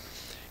price.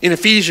 In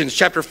Ephesians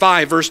chapter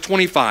 5, verse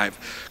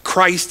 25,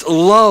 Christ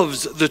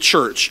loves the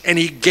church and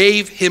he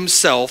gave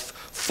himself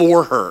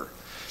for her.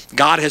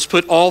 God has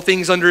put all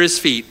things under his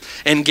feet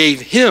and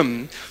gave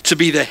him to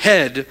be the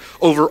head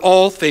over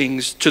all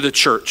things to the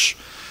church.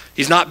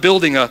 He's not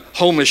building a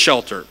homeless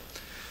shelter.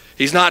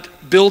 He's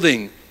not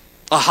building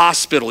a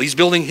hospital. He's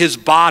building his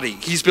body.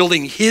 He's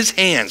building his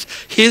hands,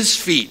 his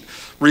feet,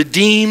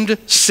 redeemed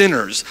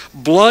sinners,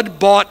 blood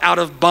bought out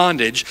of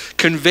bondage,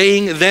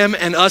 conveying them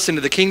and us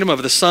into the kingdom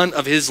of the Son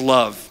of his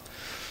love.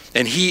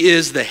 And he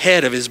is the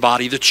head of his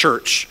body, the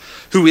church,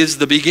 who is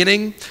the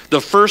beginning,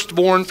 the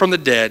firstborn from the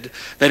dead,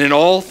 that in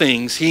all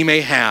things he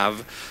may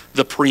have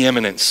the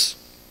preeminence.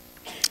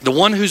 The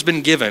one who's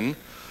been given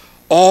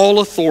all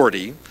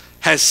authority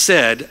has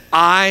said,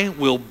 I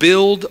will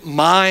build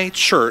my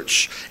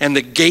church, and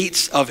the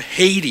gates of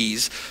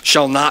Hades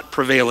shall not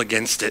prevail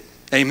against it.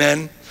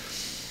 Amen.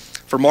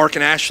 For Mark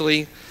and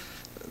Ashley,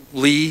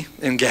 Lee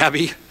and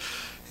Gabby,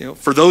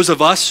 for those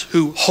of us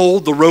who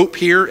hold the rope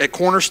here at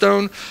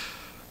Cornerstone,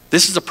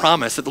 this is a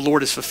promise that the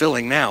Lord is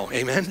fulfilling now.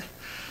 Amen.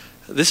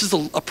 This is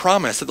a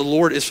promise that the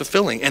Lord is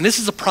fulfilling. And this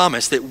is a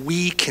promise that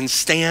we can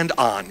stand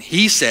on.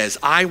 He says,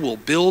 I will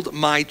build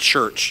my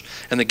church,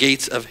 and the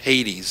gates of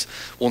Hades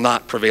will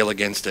not prevail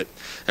against it.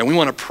 And we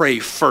want to pray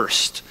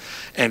first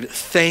and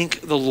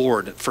thank the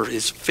Lord for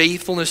his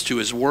faithfulness to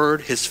his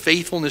word, his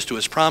faithfulness to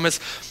his promise.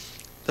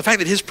 The fact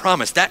that his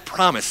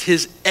promise,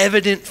 his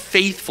evident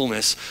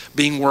faithfulness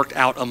being worked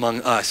out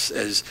among us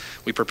as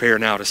we prepare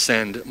now to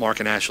send Mark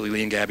and Ashley,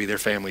 Lee and Gabby, their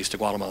families to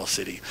Guatemala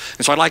City.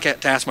 And so I'd like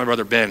to ask my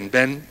brother Ben.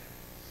 Ben,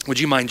 would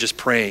you mind just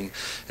praying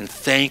and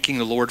thanking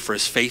the Lord for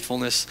his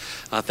faithfulness,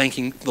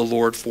 thanking the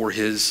Lord for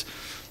his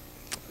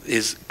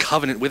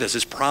covenant with us,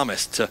 his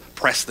promise to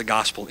press the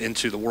gospel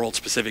into the world,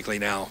 specifically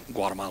now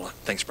Guatemala.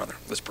 Thanks, brother.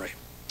 Let's pray.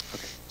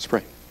 Okay, let's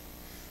pray.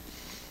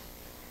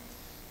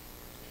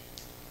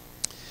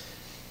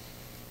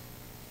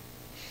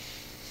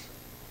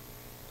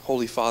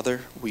 Holy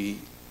Father, we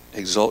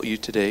exalt you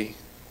today.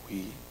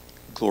 We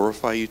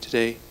glorify you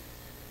today.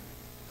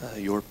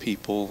 Your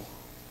people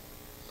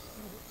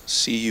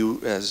see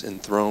you as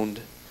enthroned.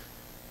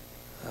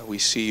 We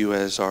see you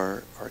as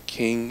our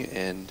King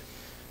and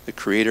the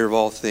creator of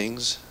all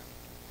things,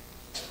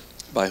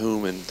 by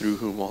whom and through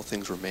whom all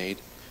things were made.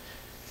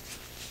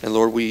 And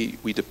Lord, we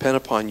depend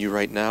upon you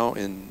right now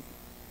in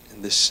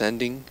this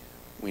sending.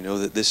 We know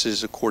that this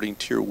is according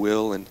to your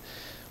will, and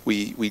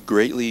we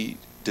greatly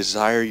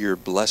desire your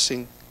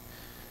blessing.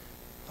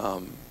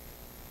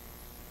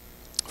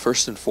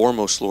 First and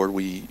foremost, Lord,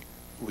 we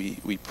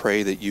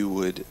pray that you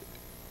would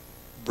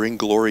bring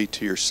glory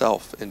to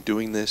yourself in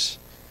doing this,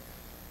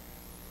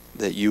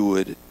 that you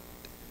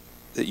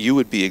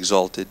would be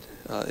exalted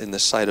in the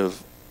sight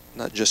of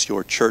not just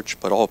your church,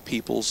 but all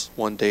peoples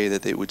one day,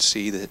 that they would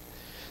see that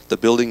the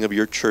building of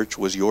your church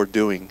was your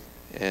doing,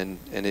 and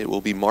it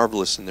will be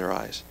marvelous in their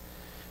eyes.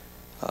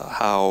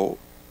 How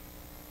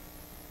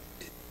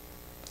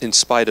in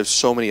spite of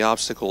so many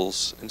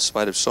obstacles, in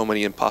spite of so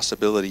many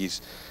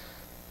impossibilities,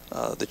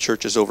 the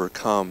church has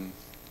overcome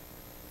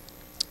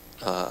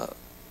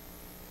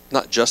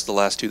not just the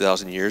last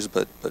 2,000 years,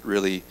 but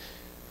really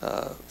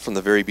from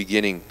the very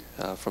beginning,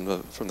 from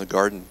the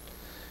garden,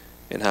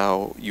 and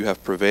how you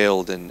have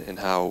prevailed, and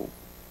how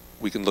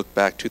we can look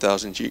back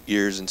 2,000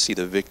 years and see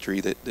the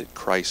victory that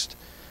Christ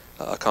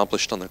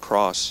accomplished on the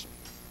cross,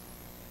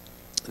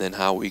 and then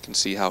how we can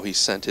see how he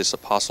sent his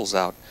apostles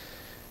out,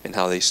 and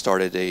how they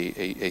started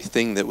a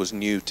thing that was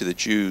new to the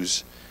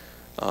Jews,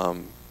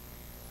 and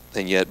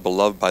yet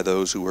beloved by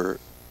those who were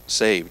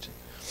saved.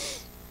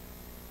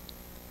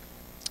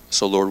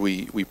 So Lord,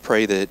 we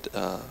pray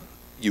that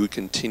you would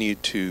continue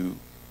to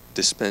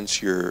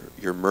dispense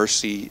your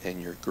mercy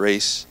and your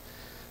grace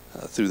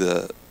through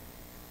the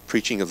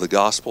preaching of the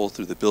gospel,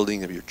 through the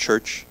building of your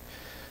church,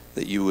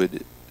 that you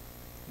would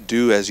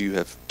do as you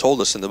have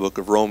told us in the book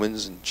of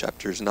Romans in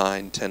chapters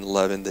 9, 10,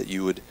 11, that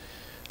you would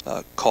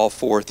call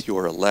forth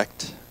your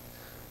elect,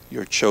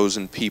 your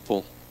chosen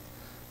people,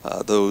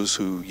 those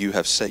who you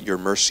have set your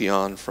mercy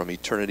on from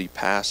eternity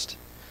past,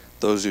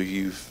 those who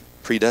you've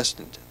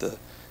predestined.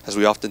 As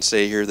we often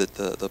say here, that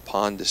the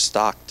pond is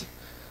stocked.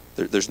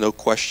 There's no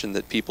question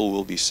that people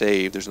will be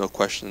saved. There's no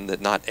question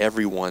that not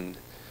everyone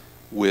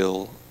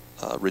will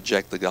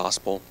reject the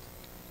gospel,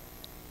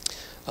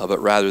 but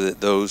rather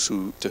that those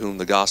to whom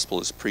the gospel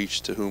is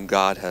preached, to whom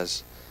God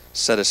has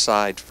set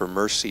aside for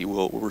mercy,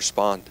 will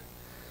respond.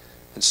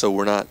 And so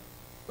we're not,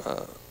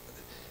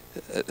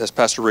 as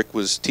Pastor Rick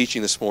was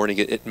teaching this morning,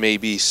 it may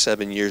be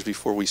 7 years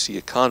before we see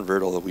a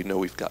convert, although we know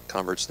we've got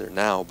converts there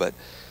now, but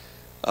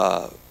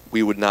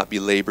we would not be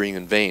laboring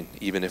in vain,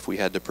 even if we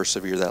had to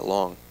persevere that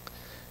long.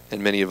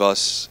 And many of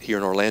us here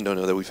in Orlando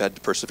know that we've had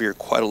to persevere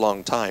quite a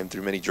long time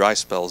through many dry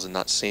spells and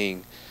not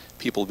seeing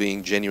people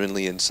being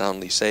genuinely and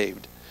soundly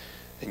saved.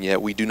 And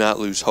yet we do not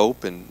lose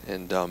hope, and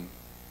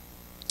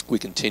we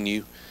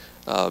continue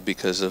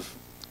because of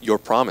your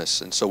promise.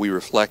 And so we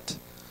reflect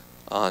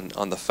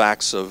on the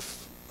facts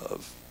of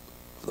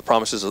the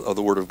promises of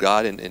the Word of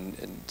God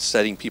and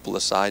setting people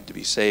aside to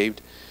be saved.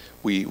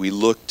 We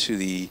look to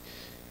the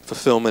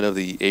fulfillment of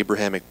the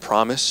Abrahamic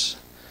promise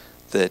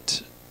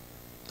that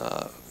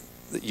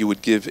you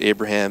would give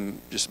Abraham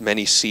just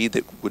many seed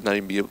that would not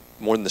even be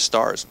more than the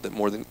stars, that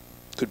more than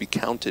could be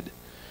counted.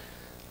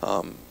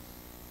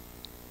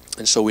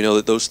 And so we know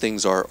that those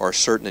things are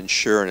certain and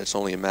sure, and it's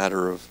only a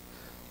matter of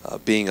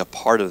being a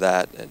part of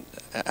that and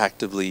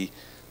actively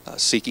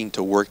seeking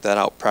to work that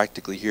out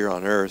practically here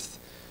on earth,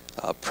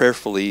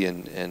 prayerfully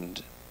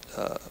and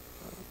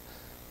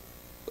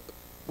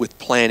with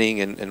planning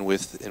and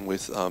with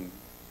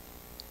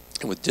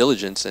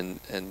diligence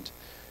and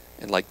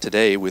like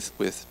today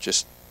with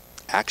just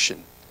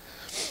action.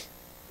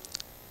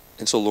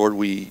 And so, Lord,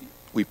 we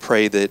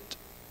pray that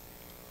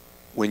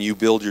when you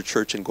build your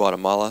church in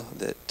Guatemala,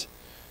 that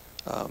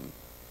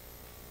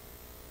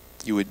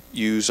you would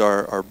use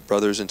our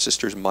brothers and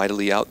sisters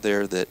mightily out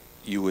there, that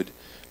you would,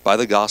 by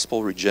the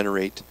gospel,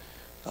 regenerate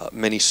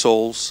many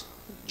souls,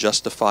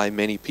 justify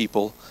many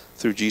people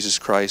through Jesus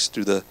Christ,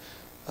 through the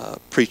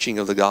preaching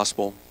of the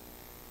gospel,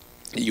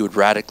 that you would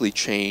radically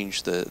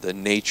change the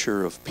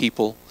nature of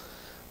people,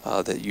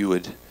 that you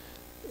would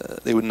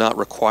they would not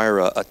require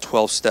a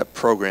 12-step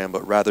program,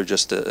 but rather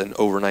just an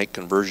overnight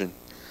conversion,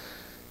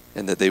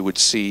 and that they would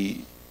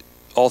see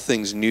all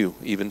things new,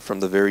 even from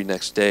the very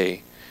next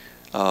day,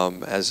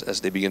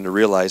 as they begin to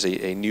realize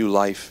a new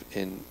life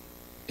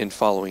in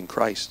following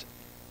Christ.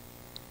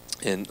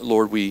 And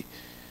Lord, we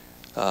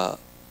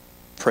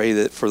pray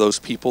that for those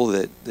people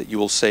that you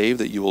will save,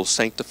 that you will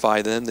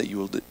sanctify them, that you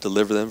will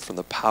deliver them from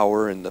the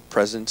power and the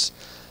presence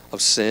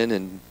of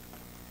sin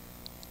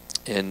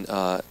and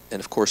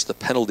of course the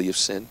penalty of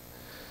sin,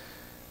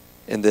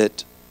 and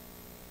that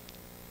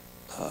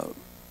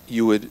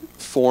you would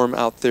form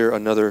out there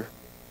another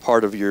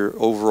part of your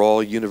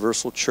overall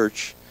universal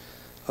church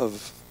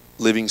of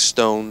living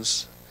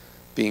stones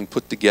being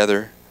put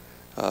together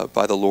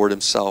by the Lord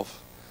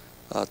himself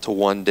to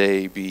one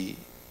day be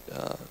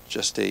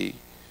just a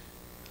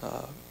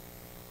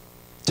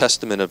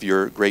testament of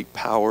your great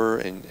power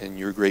and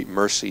your great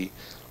mercy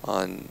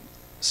on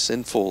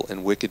sinful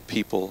and wicked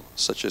people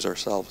such as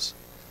ourselves.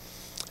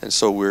 And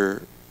so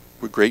we're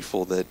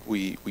grateful that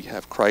we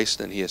have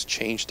Christ, and he has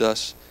changed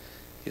us.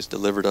 He has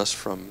delivered us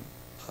from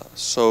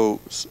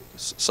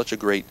such a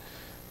great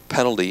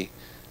penalty,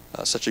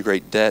 such a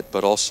great debt,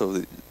 but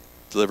also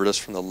delivered us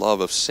from the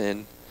love of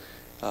sin,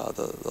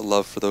 the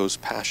love for those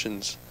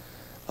passions,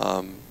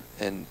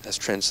 and has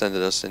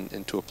transcended us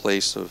into a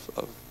place of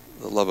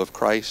the love of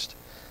Christ,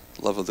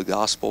 the love of the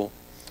gospel,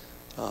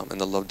 and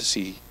the love to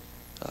see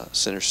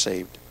sinners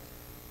saved.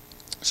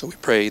 So we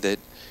pray that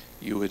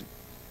you would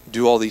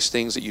do all these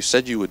things that you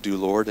said you would do,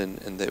 Lord, and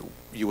that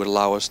you would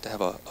allow us to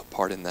have a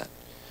part in that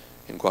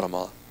in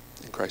Guatemala.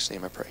 In Christ's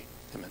name I pray.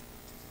 Amen.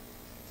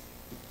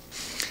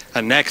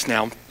 Next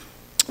now,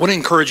 I want to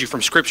encourage you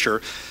from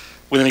Scripture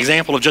with an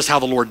example of just how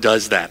the Lord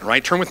does that,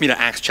 right? Turn with me to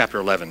Acts chapter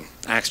 11.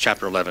 Acts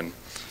chapter 11.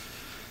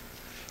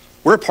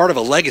 We're a part of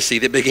a legacy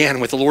that began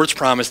with the Lord's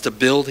promise to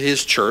build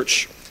his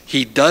church.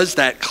 He does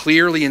that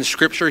clearly in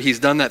Scripture. He's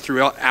done that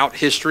throughout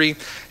history,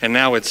 and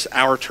now it's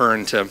our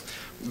turn to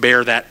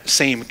bear that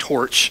same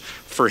torch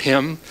for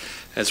him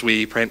as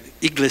we pray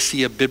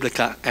Iglesia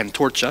Biblica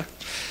Antorcha.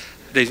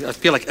 I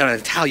feel like an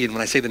Italian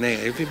when I say the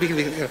name.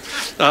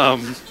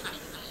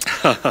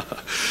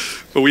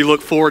 But we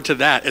look forward to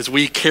that as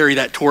we carry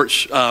that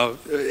torch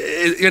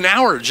in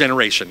our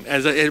generation,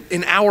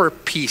 in our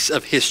piece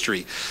of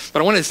history.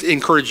 But I want to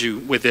encourage you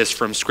with this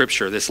from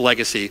Scripture, this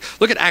legacy.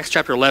 Look at Acts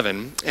chapter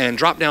 11 and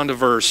drop down to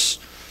verse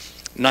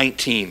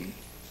 19.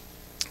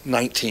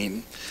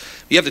 You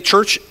have the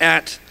church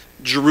at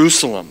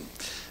Jerusalem.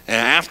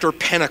 After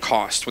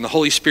Pentecost, when the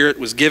Holy Spirit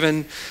was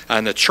given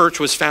and the church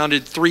was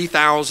founded,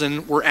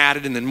 3,000 were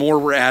added and then more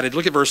were added.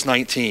 Look at verse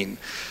 19.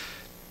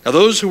 Now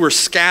those who were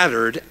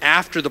scattered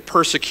after the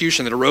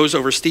persecution that arose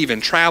over Stephen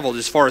traveled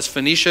as far as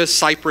Phoenicia,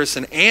 Cyprus,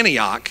 and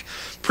Antioch,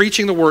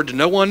 preaching the word to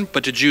no one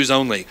but to Jews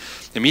only.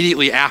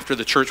 Immediately after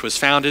the church was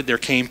founded, there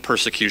came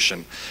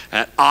persecution.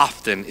 That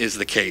often is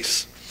the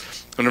case.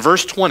 And in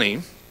verse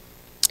 20,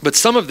 but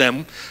some of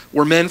them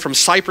were men from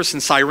Cyprus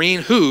and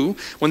Cyrene who,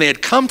 when they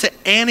had come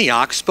to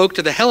Antioch, spoke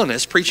to the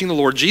Hellenists, preaching the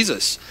Lord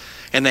Jesus.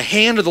 And the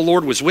hand of the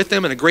Lord was with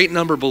them, and a great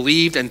number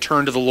believed and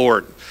turned to the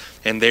Lord.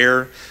 And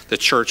there the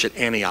church at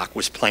Antioch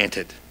was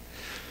planted.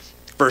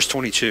 Verse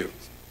 22.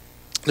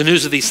 The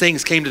news of these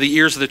things came to the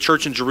ears of the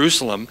church in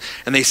Jerusalem,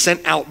 and they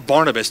sent out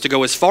Barnabas to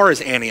go as far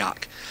as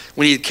Antioch.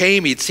 When he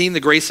came, he had seen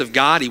the grace of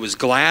God. He was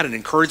glad and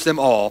encouraged them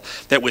all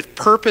that with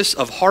purpose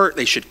of heart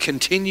they should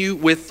continue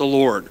with the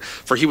Lord.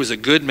 For he was a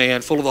good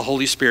man, full of the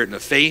Holy Spirit and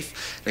of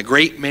faith, and a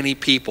great many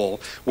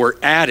people were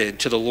added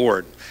to the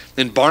Lord.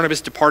 Then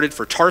Barnabas departed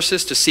for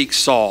Tarsus to seek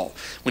Saul.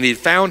 When he had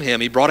found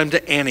him, he brought him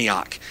to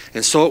Antioch.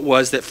 And so it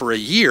was that for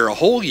a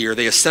whole year,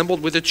 they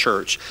assembled with the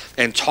church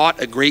and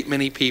taught a great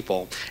many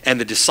people. And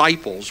the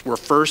disciples were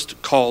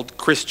first called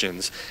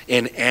Christians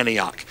in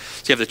Antioch.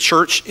 So you have the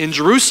church in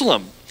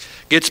Jerusalem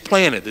gets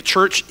planted. The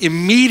church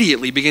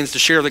immediately begins to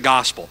share the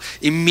gospel,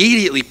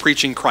 immediately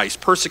preaching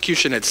Christ.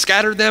 Persecution had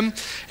scattered them,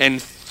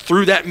 and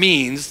through that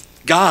means,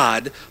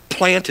 God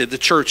planted the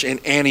church in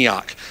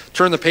Antioch.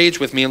 Turn the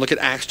page with me and look at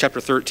Acts chapter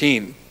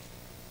 13.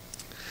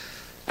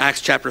 Acts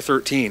chapter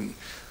 13.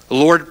 The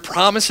Lord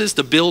promises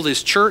to build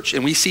his church,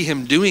 and we see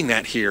him doing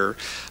that here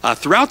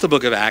throughout the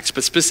book of Acts,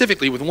 but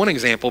specifically with one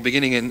example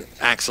beginning in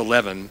Acts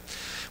 11.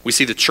 We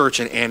see the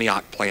church in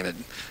Antioch planted.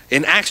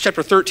 In Acts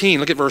chapter 13,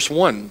 look at verse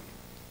 1.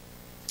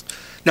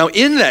 Now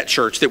in that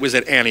church that was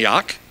at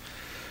Antioch,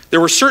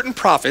 there were certain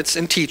prophets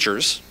and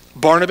teachers,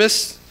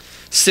 Barnabas,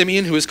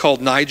 Simeon, who is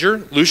called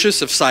Niger,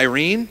 Lucius of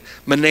Cyrene,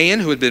 Manaen,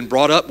 who had been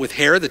brought up with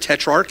Herod the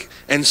Tetrarch,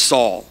 and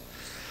Saul.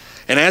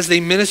 And as they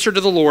ministered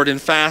to the Lord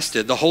and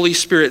fasted, the Holy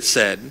Spirit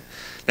said,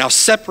 now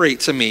separate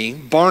to me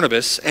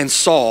Barnabas and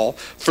Saul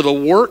for the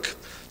work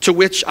to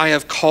which I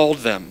have called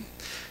them.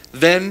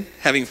 Then,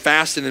 having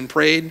fasted and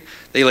prayed,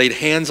 they laid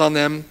hands on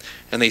them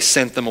and they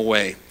sent them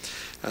away.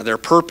 Their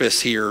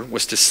purpose here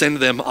was to send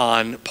them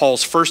on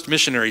Paul's first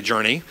missionary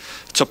journey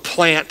to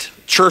plant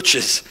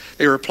churches.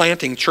 They were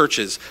planting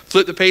churches.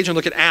 Flip the page and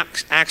look at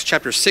Acts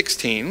chapter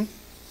 16.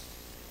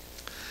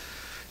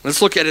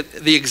 Let's look at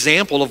the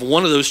example of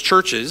one of those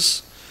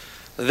churches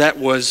that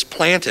was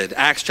planted.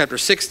 Acts chapter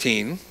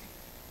 16.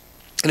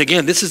 And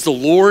again, this is the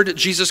Lord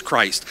Jesus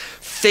Christ,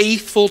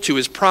 faithful to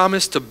his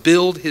promise to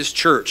build his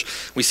church.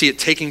 We see it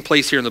taking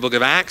place here in the book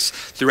of Acts,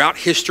 throughout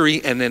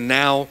history, and then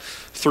now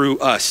through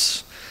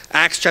us.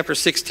 Acts chapter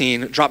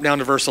 16, drop down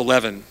to verse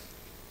 11.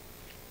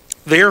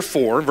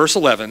 Therefore, verse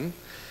 11,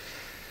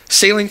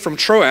 sailing from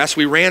Troas,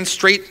 we ran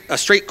a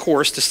straight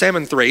course to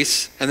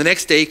Samothrace, and the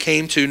next day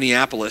came to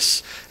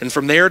Neapolis, and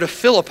from there to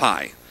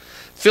Philippi.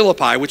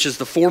 Philippi, which is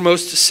the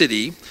foremost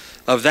city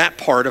of that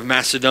part of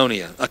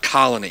Macedonia, a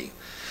colony.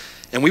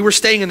 And we were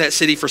staying in that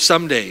city for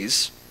some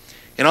days,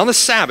 and on the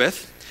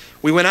Sabbath,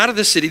 we went out of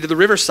the city to the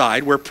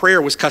riverside where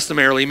prayer was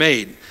customarily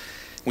made.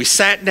 We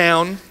sat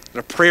down at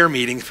a prayer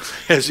meeting,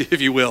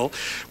 if you will,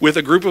 with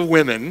a group of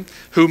women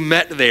who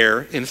met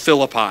there in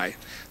Philippi.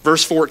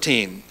 Verse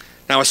 14.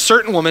 Now a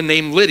certain woman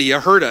named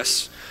Lydia heard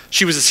us.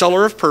 She was a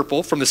seller of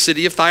purple from the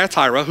city of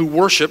Thyatira who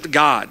worshiped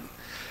God.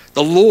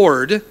 The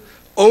Lord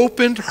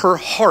opened her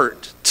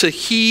heart to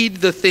heed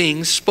the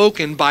things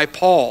spoken by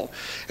Paul.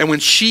 And when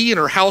she and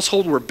her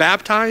household were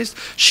baptized,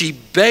 she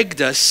begged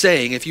us,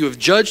 saying, if you have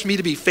judged me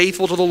to be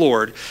faithful to the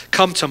Lord,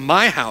 come to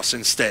my house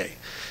and stay.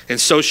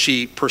 And so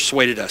she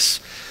persuaded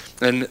us.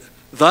 And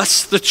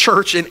thus the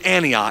church in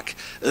Antioch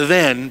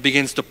then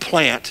begins to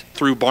plant,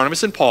 through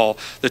Barnabas and Paul,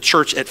 the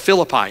church at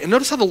Philippi. And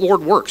notice how the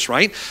Lord works,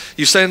 right?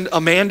 You send a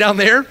man down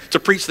there to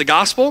preach the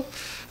gospel.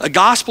 A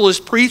gospel is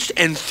preached,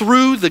 and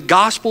through the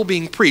gospel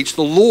being preached,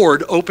 the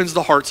Lord opens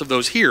the hearts of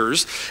those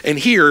hearers. And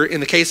here,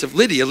 in the case of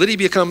Lydia, Lydia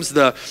becomes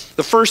the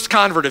first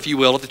convert, if you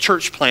will, at the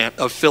church plant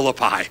of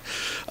Philippi.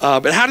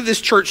 But how did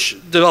this church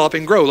develop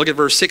and grow? Look at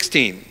verse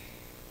 16.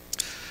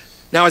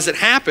 Now as it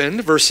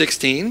happened, verse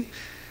 16,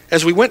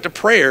 as we went to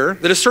prayer,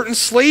 that a certain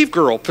slave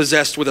girl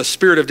possessed with a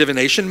spirit of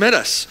divination met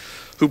us,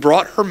 who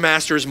brought her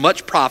masters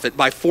much profit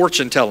by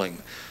fortune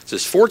telling. So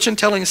this fortune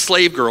telling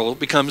slave girl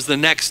becomes the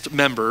next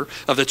member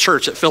of the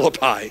church at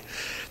Philippi.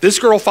 This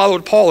girl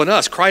followed Paul and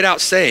us, cried out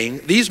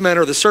saying, these men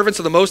are the servants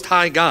of the Most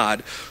High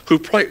God, who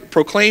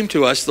proclaim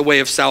to us the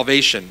way of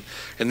salvation.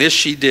 And this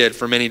she did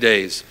for many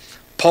days.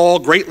 Paul,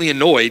 greatly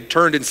annoyed,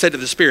 turned and said to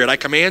the spirit, I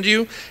command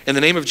you in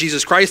the name of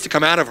Jesus Christ to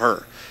come out of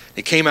her.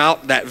 It came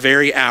out that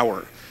very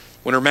hour.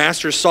 When her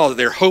masters saw that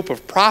their hope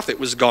of profit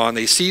was gone,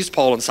 they seized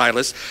Paul and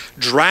Silas,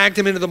 dragged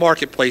him into the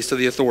marketplace to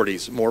the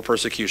authorities. More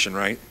persecution,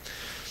 right?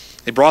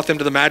 They brought them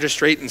to the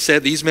magistrate and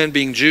said, these men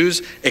being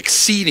Jews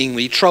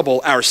exceedingly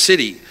trouble our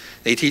city.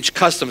 They teach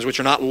customs which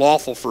are not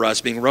lawful for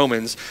us, being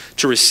Romans,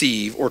 to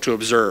receive or to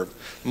observe.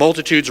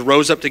 Multitudes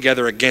rose up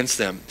together against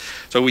them.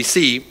 So we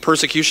see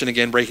persecution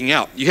again breaking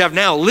out. You have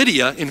now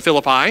Lydia in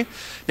Philippi.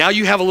 Now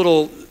you have a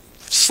little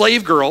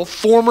slave girl,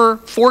 former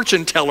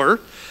fortune teller,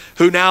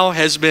 who now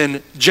has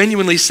been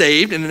genuinely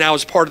saved and now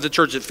is part of the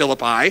church at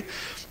Philippi.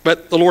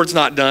 But the Lord's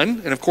not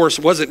done, and of course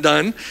wasn't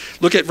done.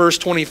 Look at verse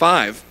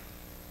 25.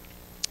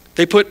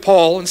 They put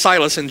Paul and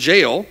Silas in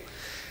jail,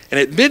 and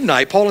at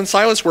midnight Paul and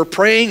Silas were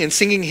praying and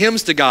singing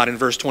hymns to God in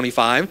verse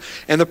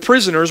 25, and the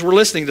prisoners were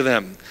listening to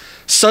them.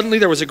 Suddenly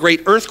there was a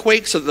great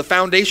earthquake, so that the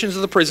foundations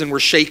of the prison were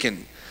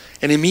shaken.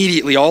 And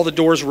immediately all the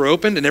doors were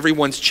opened, and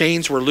everyone's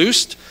chains were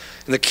loosed.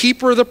 And the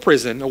keeper of the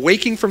prison,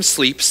 awaking from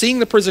sleep, seeing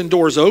the prison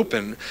doors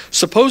open,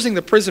 supposing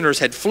the prisoners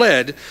had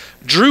fled,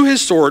 drew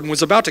his sword and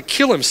was about to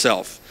kill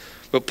himself.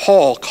 But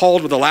Paul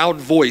called with a loud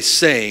voice,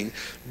 saying,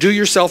 "Do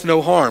yourself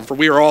no harm, for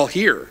we are all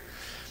here."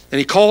 And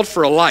he called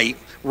for a light,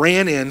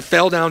 ran in,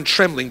 fell down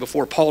trembling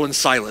before Paul and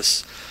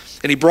Silas.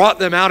 And he brought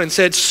them out and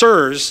said,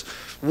 "Sirs,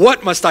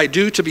 what must I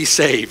do to be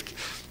saved?"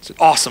 It's an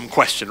awesome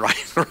question,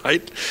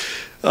 right?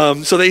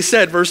 So they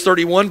said, verse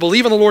 31,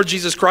 "Believe on the Lord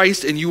Jesus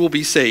Christ, and you will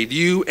be saved,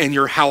 you and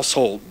your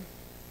household."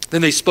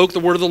 Then they spoke the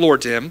word of the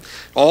Lord to him,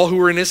 all who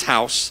were in his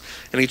house.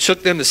 And he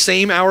took them the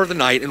same hour of the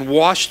night and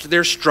washed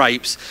their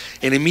stripes.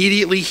 And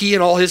immediately he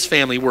and all his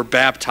family were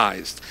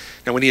baptized.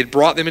 And when he had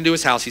brought them into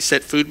his house, he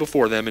set food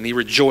before them, and he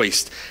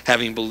rejoiced,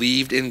 having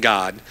believed in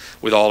God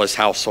with all his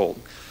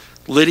household.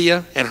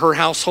 Lydia and her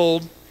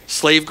household,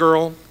 slave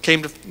girl,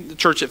 came to the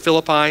church at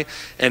Philippi,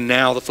 and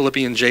now the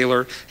Philippian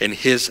jailer and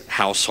his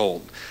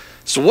household.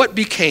 So what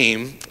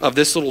became of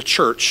this little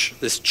church,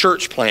 this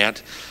church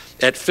plant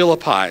at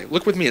Philippi?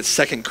 Look with me at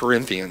 2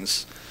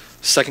 Corinthians.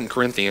 2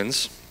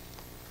 Corinthians,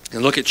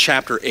 and look at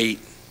chapter 8.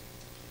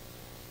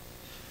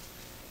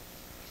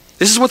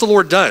 This is what the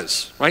Lord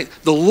does, right?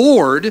 The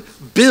Lord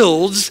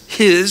builds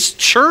his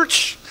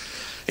church,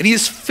 and he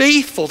is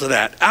faithful to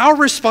that. Our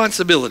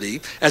responsibility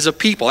as a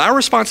people, our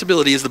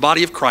responsibility as the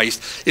body of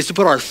Christ, is to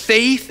put our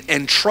faith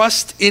and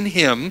trust in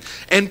him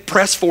and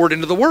press forward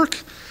into the work.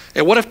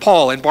 And what if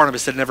Paul and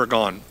Barnabas had never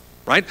gone,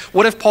 right?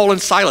 What if Paul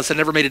and Silas had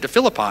never made it to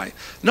Philippi?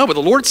 No, but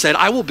the Lord said,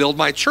 "I will build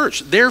my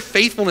church." Their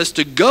faithfulness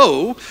to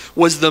go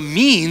was the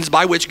means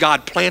by which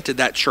God planted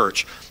that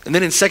church. And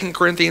then in 2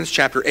 Corinthians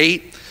chapter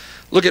 8,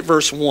 look at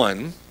verse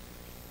 1.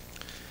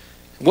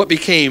 What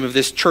became of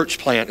this church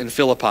plant in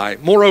Philippi?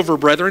 "Moreover,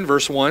 brethren,"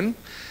 verse 1,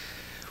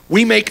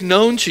 "we make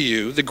known to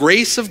you the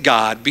grace of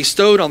God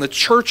bestowed on the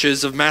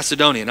churches of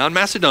Macedonia." Now in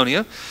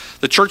Macedonia,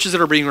 the churches that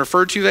are being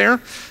referred to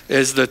there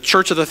is the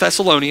church of the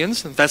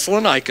Thessalonians in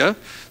Thessalonica,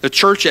 the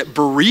church at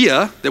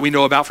Berea that we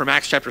know about from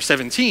Acts chapter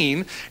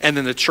 17, and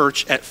then the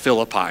church at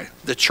Philippi,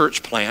 the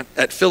church plant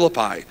at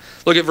Philippi.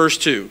 Look at verse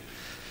 2.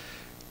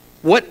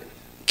 What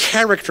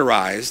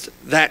characterized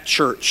that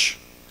church?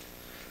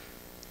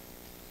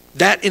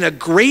 That in a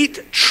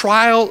great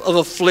trial of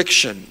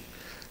affliction,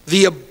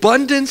 the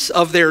abundance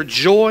of their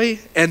joy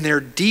and their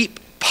deep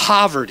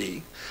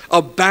poverty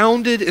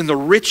abounded in the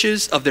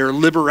riches of their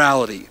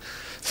liberality.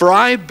 For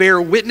I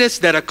bear witness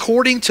that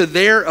according to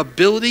their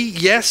ability,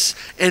 yes,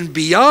 and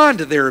beyond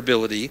their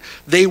ability,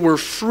 they were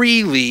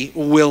freely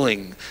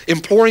willing,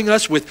 imploring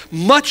us with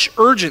much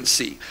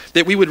urgency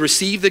that we would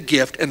receive the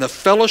gift and the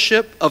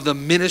fellowship of the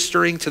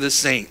ministering to the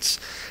saints.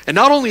 And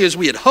not only as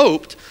we had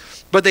hoped,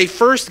 but they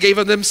first gave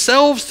of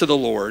themselves to the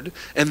Lord,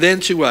 and then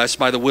to us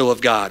by the will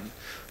of God.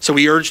 So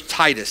we urged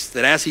Titus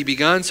that as he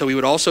begun, so he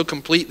would also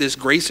complete this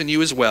grace in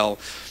you as well.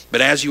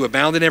 But as you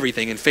abound in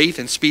everything, in faith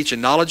and speech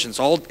and knowledge and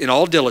in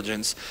all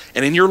diligence,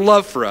 and in your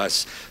love for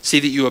us, see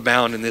that you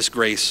abound in this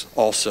grace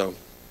also.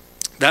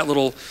 That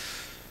little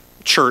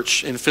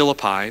church in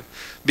Philippi,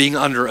 being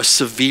under a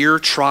severe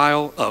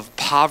trial of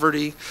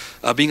poverty,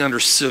 being under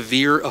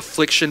severe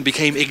affliction,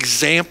 became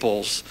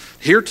examples,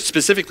 here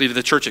specifically to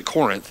the church at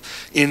Corinth,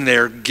 in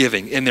their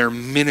giving, in their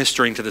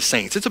ministering to the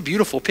saints. It's a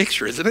beautiful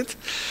picture, isn't it?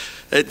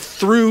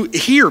 Through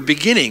here,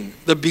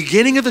 the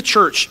beginning of the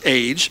church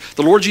age,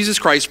 the Lord Jesus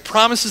Christ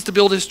promises to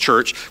build his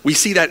church. We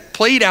see that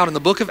played out in the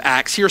book of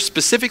Acts here,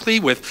 specifically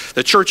with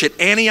the church at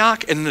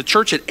Antioch, and the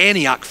church at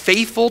Antioch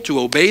faithful to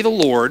obey the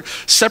Lord,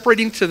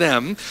 separating to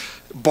them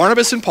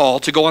Barnabas and Paul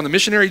to go on the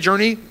missionary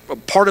journey.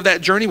 Part of that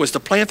journey was to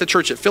plant the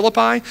church at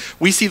Philippi.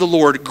 We see the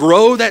Lord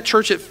grow that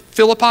church at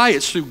Philippi.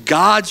 It's through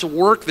God's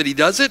work that he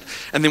does it.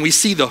 And then we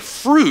see the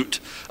fruit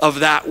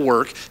of that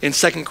work in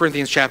 2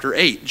 Corinthians chapter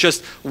 8.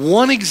 Just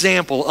one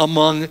example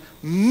among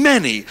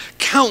many,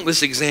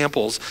 countless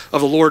examples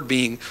of the Lord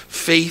being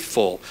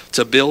faithful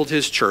to build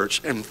his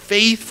church and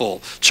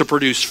faithful to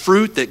produce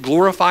fruit that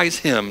glorifies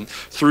him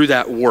through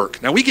that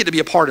work. Now we get to be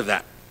a part of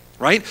that,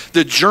 right?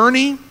 The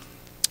journey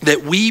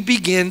that we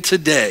begin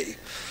today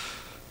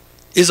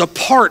is a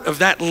part of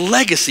that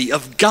legacy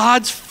of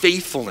God's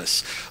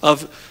faithfulness,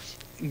 of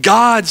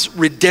God's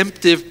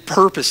redemptive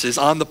purposes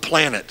on the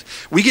planet.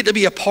 We get to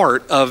be a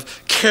part of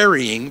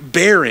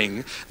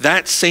bearing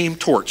that same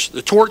torch,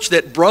 the torch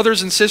that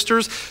brothers and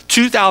sisters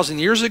 2,000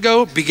 years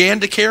ago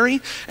began to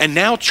carry, and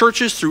now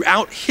churches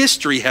throughout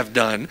history have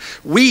done.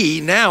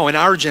 We now in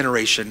our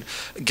generation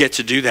get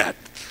to do that.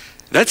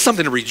 That's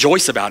something to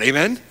rejoice about,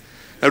 amen?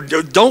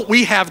 Don't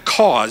we have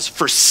cause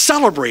for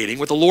celebrating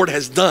what the Lord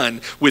has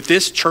done with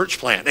this church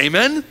plant?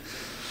 Amen?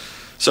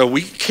 So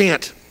we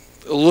can't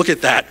Look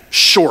at that,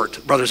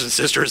 short, brothers and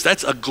sisters.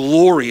 That's a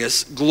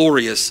glorious,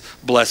 glorious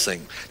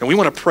blessing. And we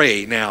want to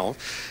pray now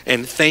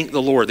and thank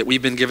the Lord that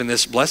we've been given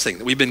this blessing,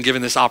 that we've been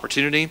given this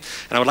opportunity. And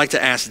I would like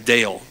to ask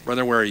Dale,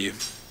 brother, where are you?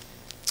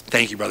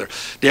 Thank you, brother.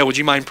 Dale, would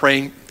you mind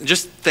praying?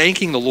 Just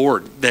thanking the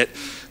Lord that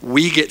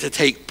we get to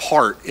take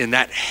part in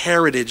that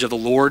heritage of the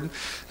Lord,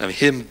 of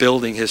him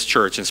building his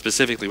church, and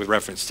specifically with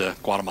reference to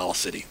Guatemala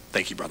City.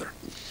 Thank you, brother.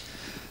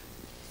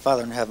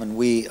 Father in heaven,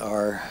 we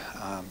are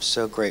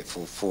so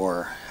grateful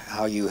for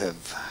how you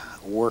have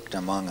worked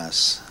among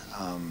us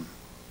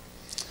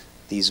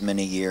these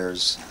many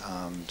years.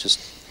 Just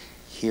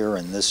here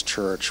in this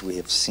church, we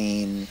have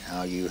seen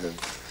how you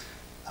have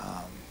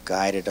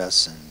guided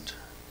us and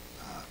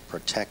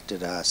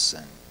protected us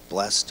and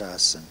blessed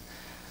us, and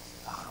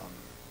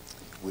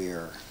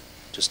we're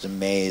just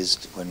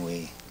amazed when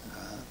we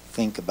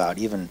think about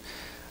even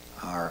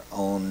our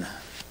own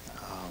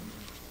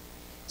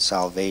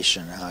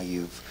salvation, how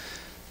you've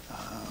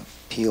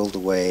peeled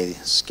away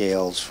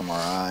scales from our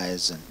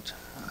eyes and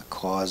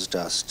caused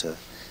us to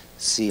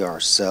see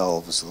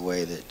ourselves the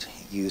way that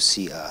you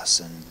see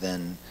us, and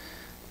then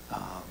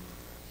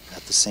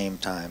at the same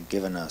time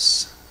given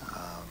us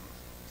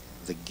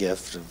the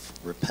gift of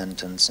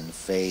repentance and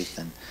faith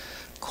and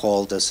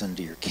called us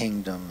into your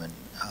kingdom. And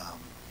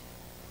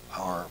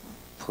our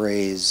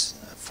praise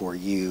for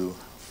you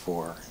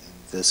for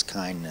this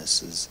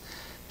kindness is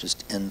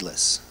just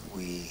endless.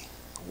 We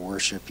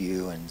worship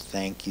you and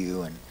thank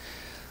you, and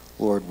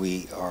Lord,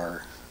 we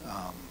are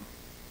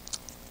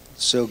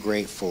so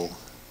grateful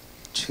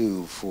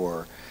too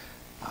for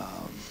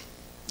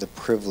the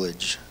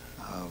privilege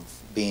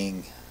of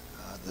being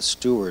the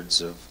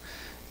stewards of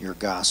your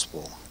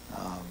gospel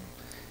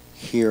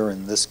here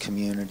in this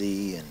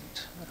community and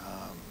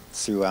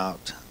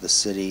throughout the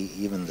city,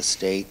 even the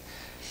state,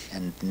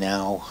 and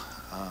now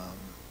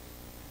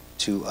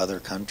to other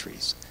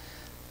countries.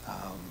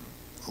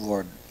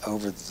 Lord,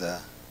 over the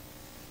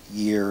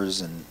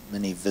years and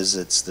many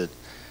visits that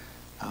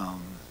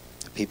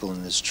the people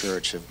in this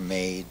church have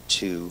made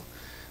to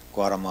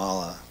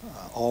Guatemala,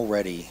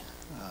 already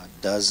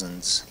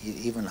dozens,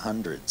 even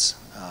hundreds,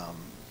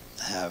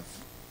 have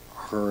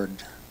heard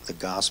the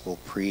gospel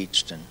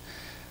preached, and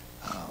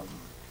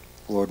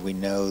Lord, we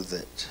know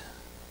that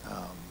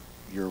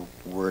your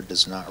word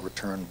does not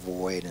return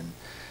void, and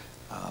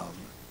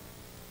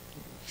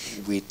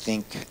we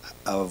think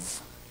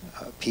of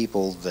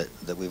people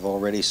that we've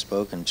already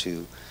spoken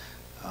to.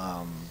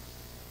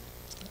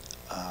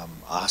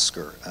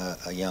 Oscar,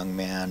 a young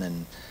man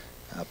in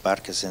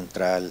Parque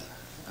Central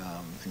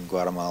in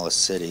Guatemala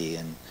City,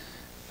 and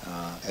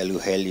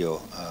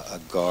Elugelio, a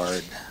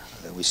guard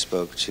that we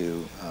spoke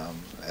to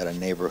at a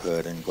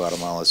neighborhood in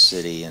Guatemala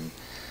City, and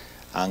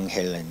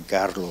Angel and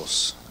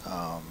Carlos,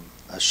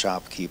 a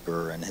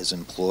shopkeeper and his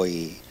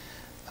employee,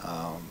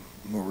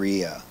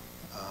 Maria,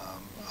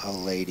 a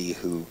lady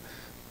who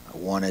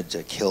wanted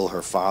to kill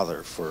her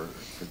father for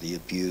the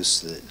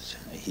abuse that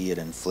he had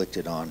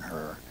inflicted on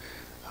her,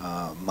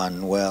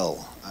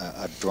 Manuel,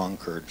 a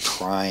drunkard,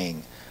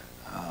 crying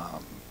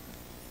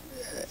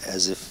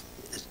as if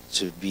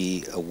to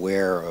be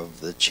aware of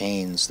the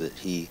chains that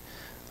he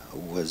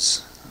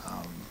was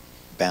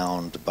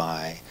bound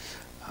by,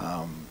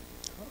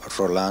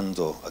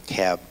 Rolando, a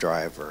cab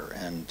driver,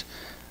 and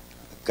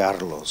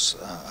Carlos,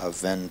 a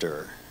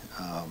vendor,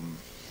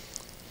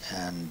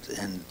 and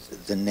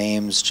the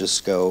names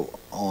just go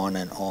on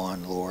and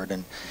on, Lord.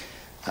 And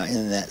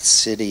in that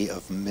city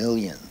of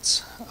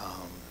millions,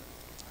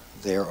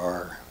 there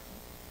are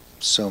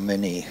so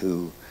many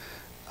who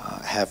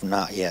have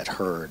not yet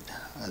heard.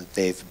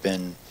 They've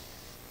been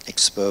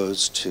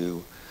exposed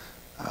to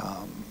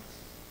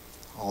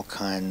all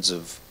kinds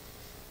of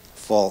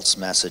false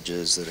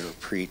messages that are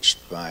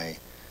preached by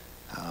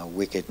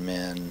wicked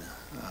men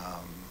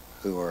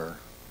who are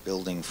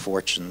building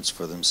fortunes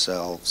for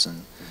themselves,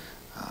 and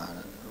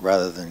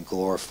rather than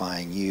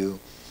glorifying you.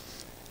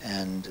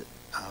 And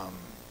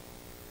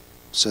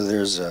so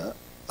there's a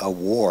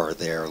war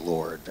there,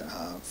 Lord,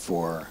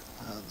 for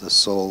the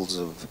souls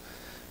of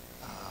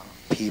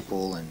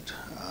people, and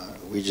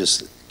we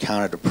just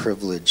count it a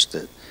privilege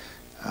that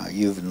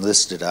you've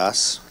enlisted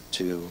us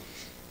to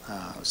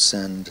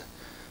send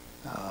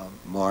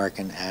Mark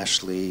and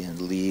Ashley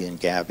and Lee and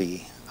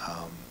Gabby.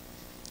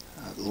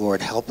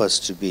 Lord, help us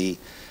to be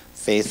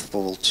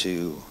faithful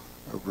to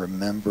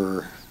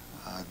remember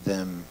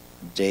them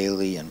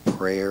daily in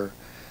prayer,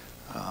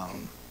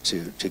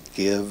 to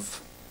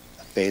give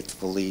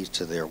faithfully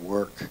to their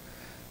work,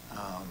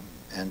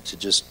 and to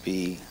just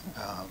be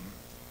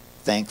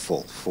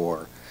thankful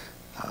for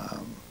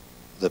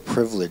the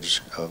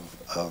privilege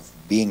of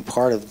being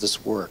part of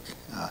this work.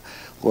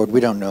 Lord, we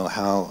don't know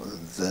how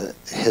the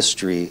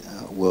history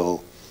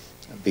will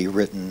be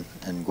written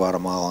in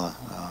Guatemala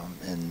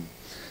in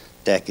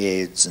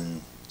decades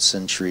and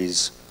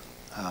centuries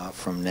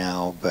from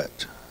now,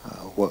 but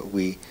what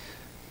we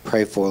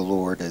pray for,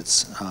 Lord,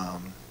 is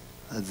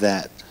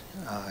that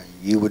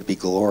you would be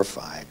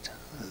glorified,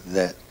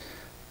 that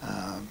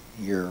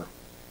your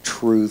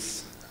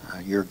truth,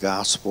 your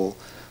gospel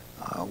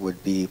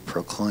would be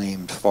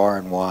proclaimed far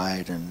and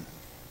wide in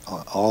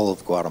all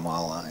of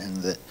Guatemala, and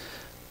that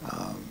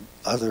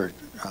other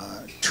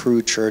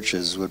true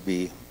churches would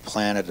be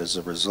planted as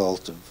a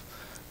result of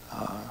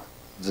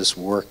this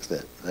work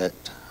that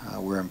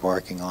we're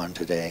embarking on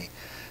today.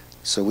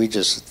 So we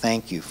just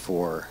thank you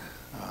for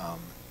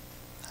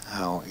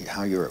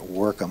how you're at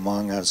work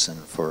among us, and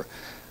for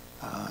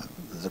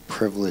the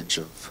privilege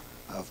of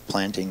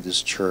planting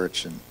this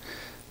church. And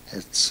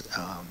it's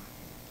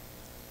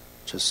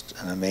just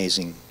an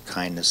amazing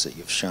kindness that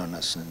you've shown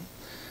us. And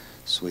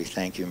so we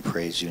thank you and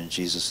praise you in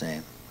Jesus'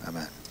 name.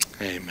 Amen.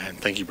 Amen.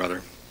 Thank you,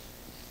 brother.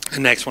 The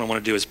next one I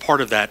want to do is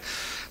part of that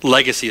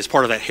legacy, as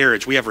part of that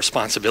heritage. We have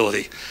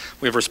responsibility.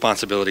 We have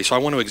responsibility. So I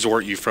want to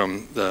exhort you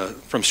from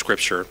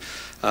Scripture.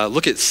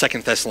 Look at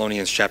 2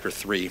 Thessalonians chapter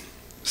 3.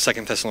 2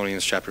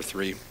 Thessalonians chapter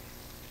 3.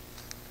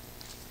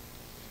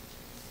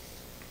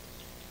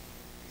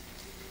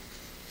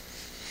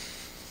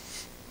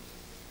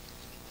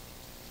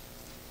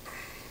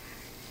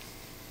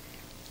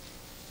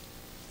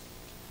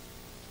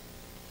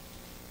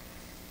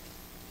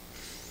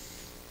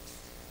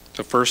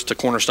 So first to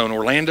Cornerstone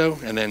Orlando,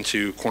 and then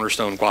to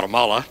Cornerstone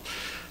Guatemala.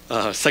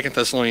 2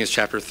 Thessalonians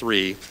chapter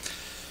 3.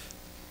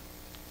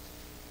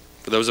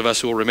 For those of us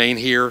who will remain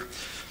here,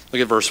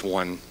 look at verse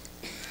 1.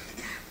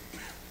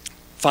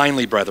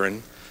 Finally,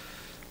 brethren,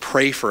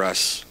 pray for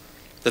us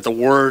that the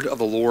word of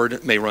the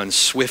Lord may run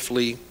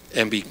swiftly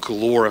and be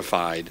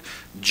glorified,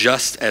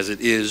 just as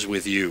it is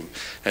with you.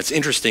 That's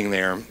interesting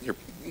there.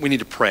 We need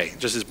to pray.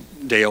 Just as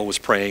Dale was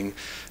praying,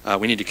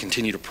 we need to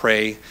continue to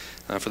pray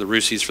for the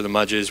Rusis, for the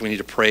Mudges. We need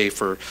to pray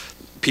for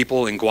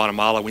people in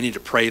Guatemala. We need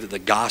to pray that the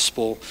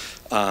gospel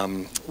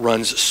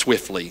runs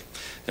swiftly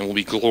and will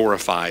be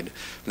glorified.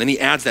 And then he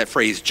adds that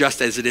phrase,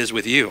 just as it is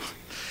with you.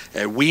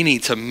 We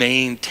need to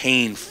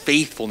maintain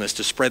faithfulness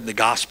to spread the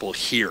gospel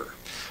here.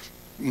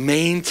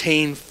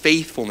 Maintain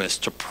faithfulness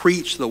to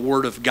preach the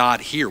word of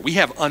God here. We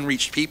have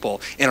unreached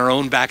people in our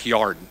own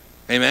backyard.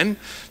 Amen?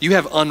 You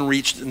have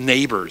unreached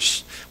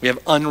neighbors. We have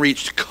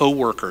unreached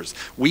co-workers.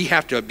 We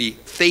have to be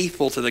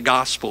faithful to the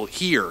gospel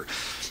here.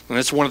 And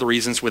that's one of the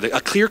reasons, with a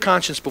clear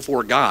conscience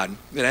before God,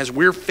 that as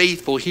we're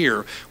faithful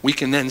here, we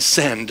can then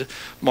send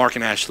Mark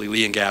and Ashley,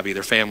 Lee and Gabby,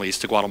 their families,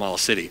 to Guatemala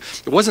City.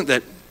 It wasn't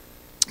that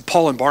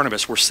Paul and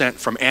Barnabas were sent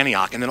from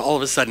Antioch, and then all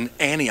of a sudden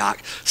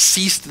Antioch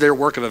ceased their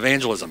work of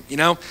evangelism. You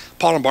know,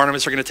 Paul and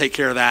Barnabas are going to take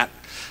care of that.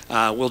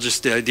 We'll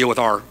just deal with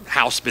our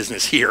house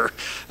business here.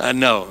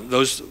 No,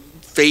 those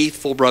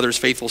faithful brothers,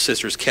 faithful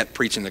sisters kept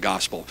preaching the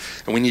gospel,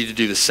 and we need to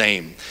do the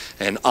same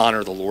and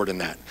honor the Lord in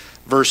that.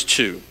 Verse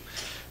 2,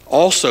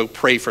 also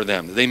pray for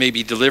them, that they may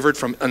be delivered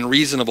from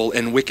unreasonable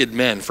and wicked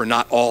men, for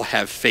not all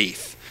have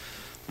faith.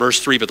 Verse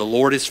 3, but the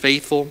Lord is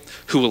faithful,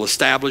 who will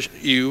establish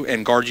you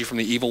and guard you from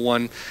the evil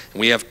one. And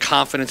we have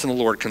confidence in the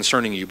Lord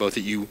concerning you, both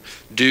that you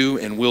do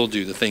and will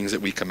do the things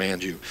that we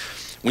command you.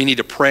 We need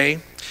to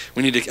pray.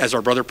 We need to, as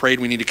our brother prayed,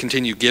 we need to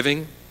continue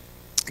giving.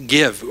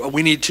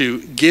 We need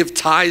to give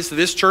tithes to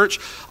this church,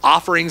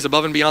 offerings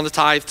above and beyond the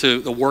tithe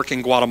to the work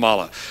in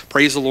Guatemala.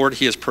 Praise the Lord,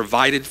 he has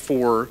provided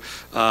for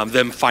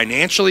them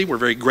financially. We're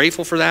very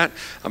grateful for that.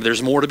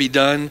 There's more to be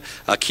done.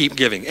 Keep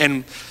giving.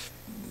 And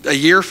a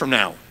year from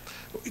now,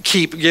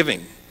 keep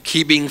giving.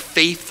 Keep being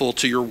faithful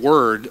to your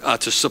word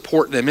to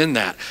support them in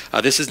that.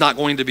 This is not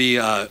going to be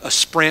a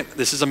sprint.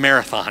 This is a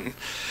marathon.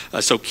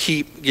 So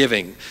keep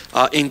giving.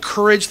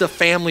 Encourage the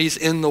families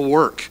in the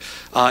work.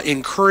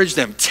 Encourage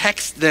them.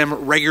 Text them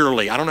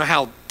regularly. I don't know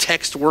how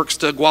text works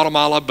to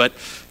Guatemala, but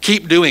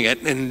keep doing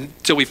it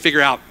until we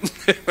figure out.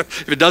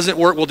 If it doesn't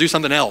work, we'll do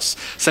something else.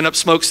 Send up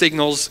smoke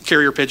signals,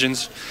 carrier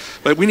pigeons.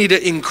 But we need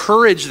to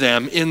encourage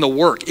them in the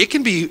work. It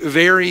can be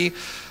very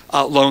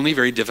lonely,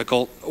 very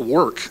difficult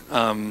work.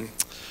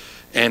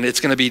 And it's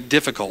going to be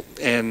difficult,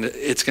 and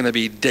it's going to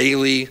be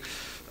daily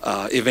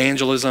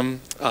evangelism,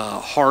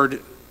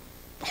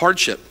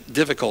 hardship,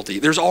 difficulty.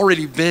 There's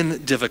already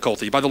been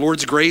difficulty. By the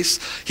Lord's grace,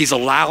 he's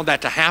allowed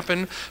that to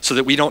happen so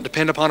that we don't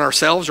depend upon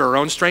ourselves or our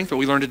own strength, but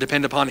we learn to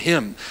depend upon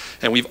him.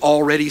 And we've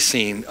already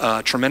seen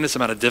a tremendous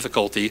amount of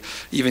difficulty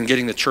even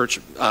getting the church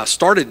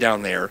started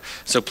down there.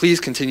 So please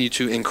continue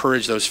to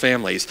encourage those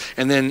families.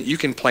 And then you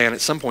can plan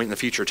at some point in the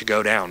future to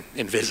go down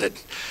and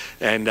visit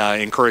and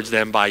encourage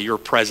them by your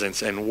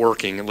presence and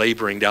working and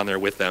laboring down there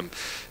with them.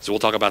 So we'll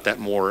talk about that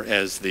more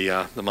as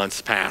the months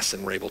pass,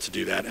 and we're able to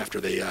do that after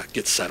they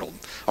get settled.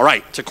 All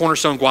right, to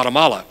Cornerstone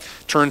Guatemala.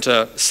 Turn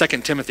to 2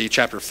 Timothy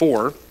chapter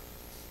 4. And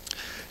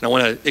I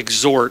want to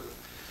exhort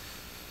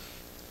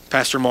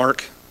Pastor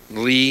Mark,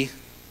 Lee,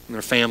 and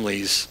their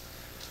families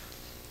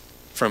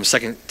from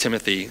 2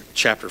 Timothy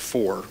chapter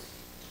 4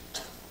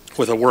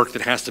 with a work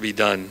that has to be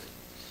done.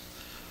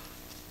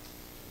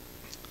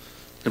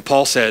 And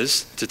Paul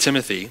says to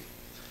Timothy,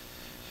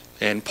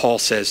 and Paul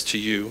says to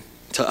you,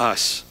 to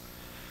us,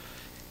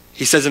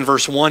 he says in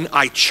verse 1,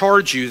 I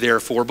charge you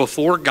therefore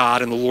before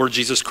God and the Lord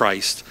Jesus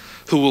Christ,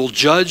 who will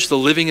judge the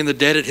living and the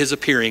dead at his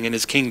appearing in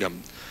his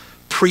kingdom.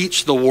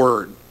 Preach the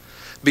word.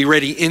 Be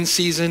ready in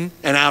season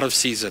and out of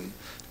season.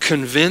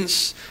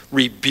 Convince,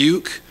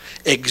 rebuke,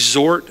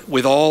 Exhort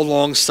with all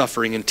long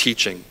suffering and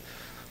teaching.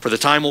 For the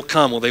time will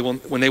come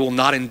when they will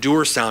not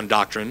endure sound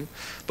doctrine,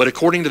 but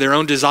according to their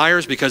own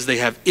desires, because they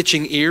have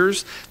itching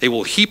ears, they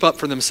will heap up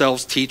for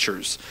themselves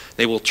teachers.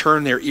 They will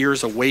turn their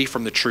ears away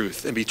from the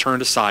truth and be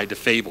turned aside to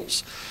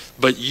fables.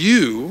 But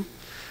you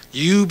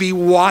be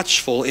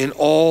watchful in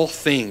all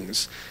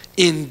things.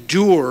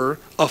 Endure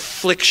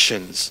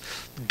afflictions.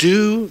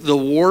 Do the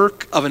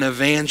work of an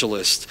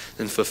evangelist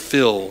and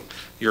fulfill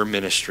your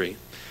ministry.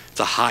 It's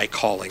a high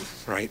calling,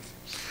 right?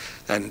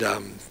 And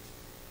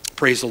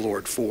praise the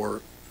Lord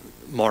for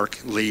Mark,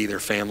 Lee, their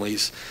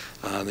families,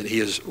 that he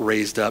has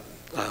raised up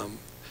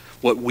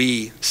what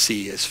we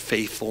see as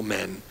faithful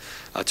men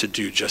to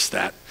do just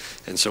that.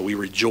 And so we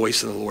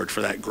rejoice in the Lord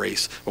for that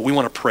grace. But we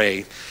want to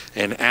pray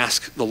and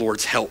ask the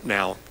Lord's help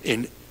now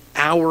in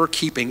our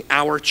keeping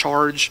our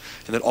charge,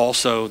 and that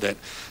also that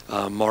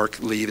Mark,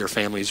 Lee, their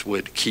families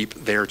would keep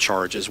their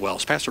charge as well.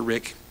 Is Pastor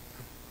Rick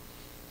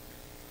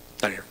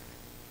down here?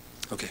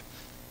 Okay.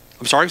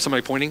 I'm sorry,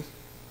 somebody pointing?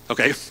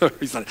 Okay,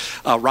 he's not.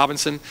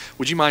 Robinson,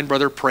 would you mind,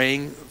 brother,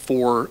 praying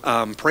for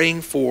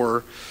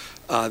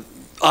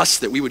us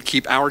that we would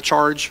keep our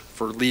charge,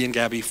 for Lee and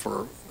Gabby,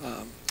 for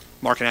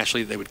Mark and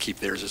Ashley, they would keep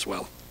theirs as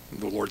well.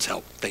 The Lord's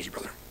help. Thank you,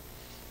 brother.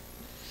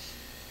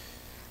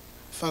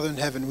 Father in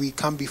heaven, we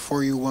come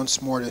before you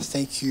once more to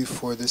thank you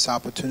for this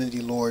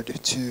opportunity, Lord,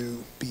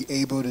 to be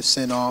able to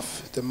send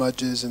off the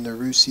Mudges and the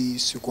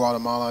Rusis to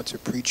Guatemala to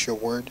preach your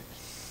word.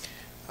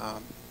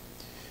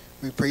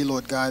 We pray,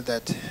 Lord God,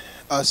 that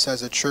us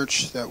as a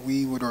church, that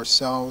we would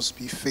ourselves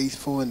be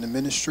faithful in the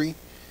ministry,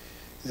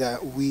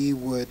 that we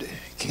would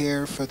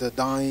care for the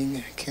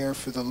dying, care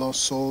for the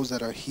lost souls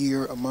that are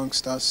here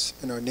amongst us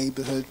in our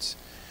neighborhoods.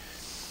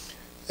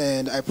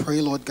 And I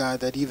pray, Lord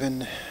God, that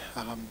even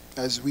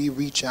as we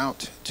reach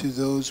out to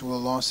those who are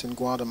lost in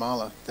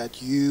Guatemala,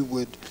 that you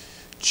would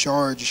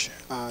charge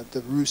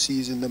the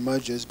Rusis and the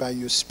Mudges by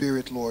your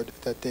Spirit, Lord,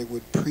 that they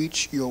would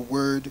preach your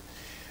word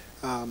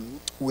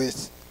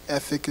with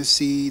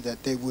efficacy,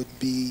 that they would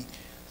be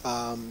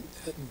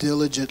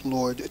diligent,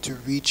 Lord, to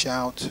reach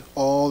out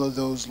all of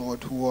those,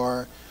 Lord, who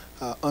are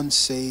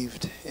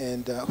unsaved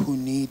and who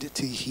need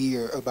to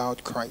hear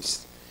about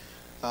Christ.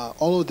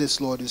 All of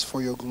this, Lord, is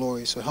for your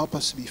glory. So help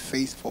us to be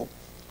faithful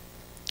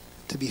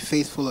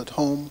at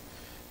home,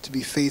 to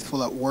be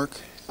faithful at work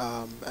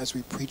as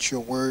we preach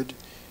your word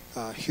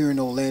here in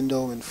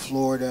Orlando, in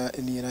Florida,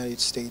 in the United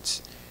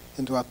States,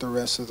 and throughout the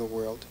rest of the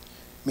world.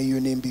 May your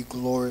name be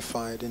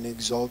glorified and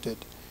exalted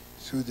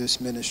through this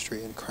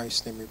ministry. In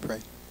Christ's name we pray.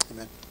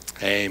 Amen.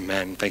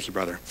 Amen. Thank you,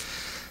 brother.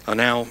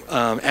 Now,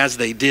 as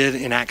they did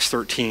in Acts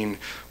 13,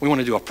 we want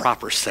to do a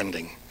proper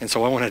sending. And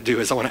so what I want to do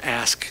is I want to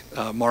ask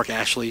Mark,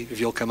 Ashley, if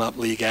you'll come up,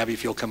 Lee, Gabby,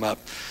 if you'll come up.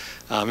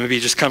 Maybe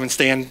just come and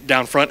stand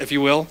down front, if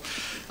you will.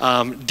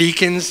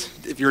 Deacons,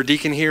 if you're a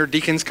deacon here,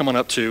 deacons, come on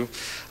up too.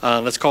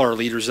 Let's call our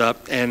leaders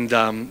up, and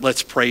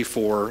let's pray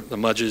for the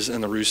Mudges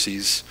and the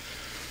Rusis.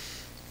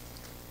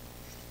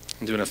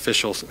 And do an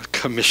official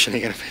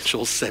commissioning and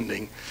official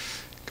sending.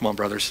 Come on,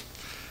 brothers.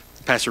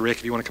 Pastor Rick,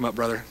 if you want to come up,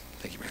 brother.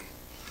 Thank you, man.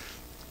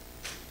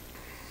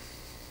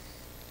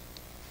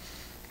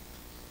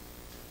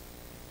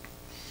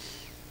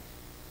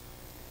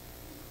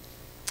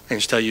 And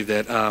just tell you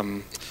that,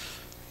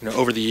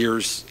 over the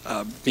years,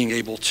 being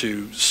able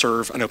to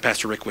serve, I know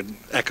Pastor Rick would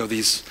echo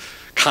these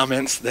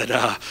comments,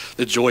 that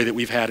the joy that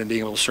we've had in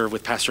being able to serve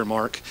with Pastor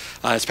Mark.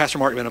 Has Pastor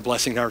Mark been a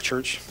blessing to our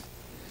church?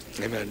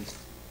 Amen.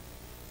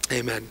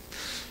 Amen.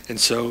 And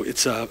so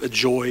it's a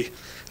joy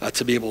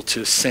to be able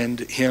to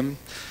send him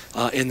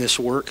in this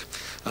work.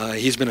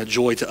 He's been a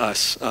joy to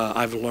us.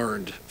 I've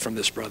learned from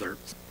this brother.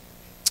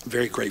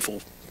 Very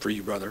grateful for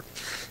you, brother.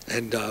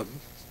 And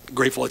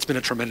grateful. It's been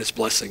a tremendous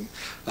blessing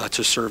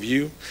to serve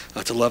you,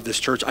 to love this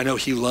church. I know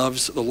he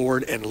loves the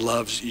Lord and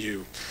loves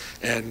you.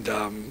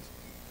 And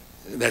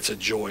that's a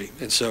joy.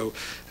 And so,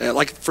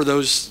 like for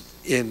those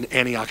in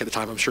Antioch at the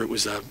time, I'm sure it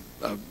was a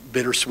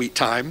bittersweet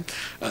time,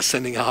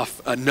 sending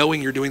off,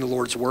 knowing you're doing the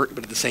Lord's work,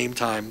 but at the same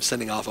time,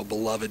 sending off a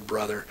beloved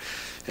brother.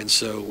 And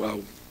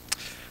so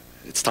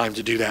it's time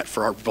to do that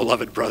for our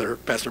beloved brother,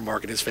 Pastor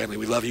Mark, and his family.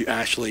 We love you,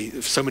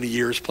 Ashley. So many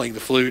years playing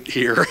the flute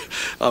here,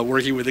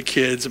 working with the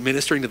kids,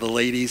 ministering to the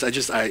ladies.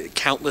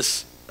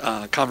 Countless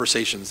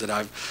conversations that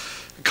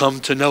I've come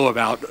to know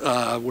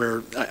about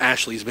where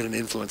Ashley's been an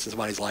influence in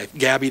somebody's life.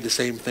 Gabby, the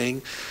same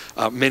thing.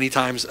 Many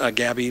times,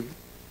 Gabby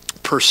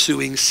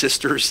pursuing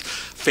sisters,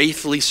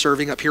 faithfully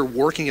serving up here,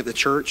 working at the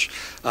church.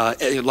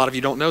 A lot of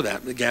you don't know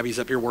that. Gabby's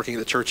up here working at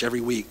the church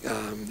every week.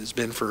 It's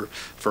been for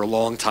a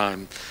long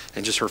time.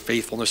 And just her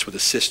faithfulness with the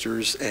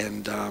sisters,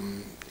 and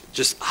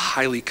just a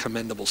highly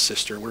commendable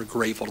sister. We're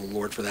grateful to the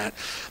Lord for that.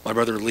 My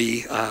brother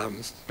Lee,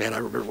 man, I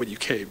remember when you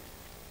came.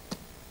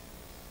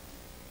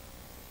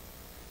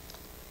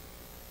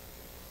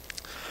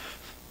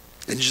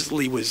 And just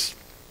Lee was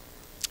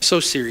so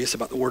serious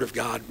about the Word of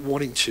God,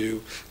 wanting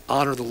to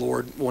honor the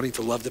Lord, wanting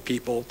to love the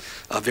people,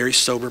 very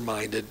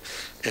sober-minded.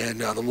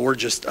 And the Lord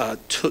just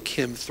took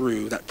him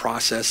through that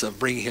process of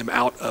bringing him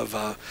out of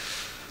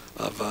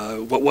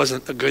what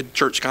wasn't a good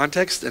church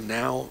context, and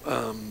now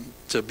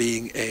to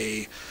being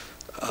a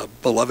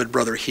beloved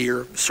brother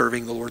here,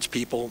 serving the Lord's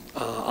people,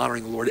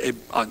 honoring the Lord,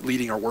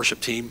 leading our worship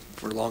team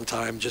for a long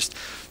time. Just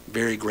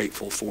very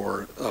grateful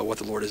for what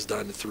the Lord has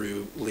done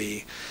through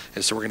Lee.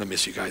 And so we're going to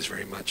miss you guys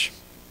very much.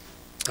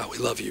 We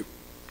love you.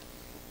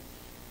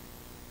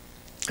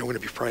 And we're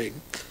going to be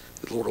praying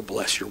that the Lord will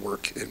bless your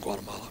work in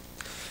Guatemala.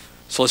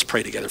 So let's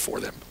pray together for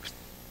them.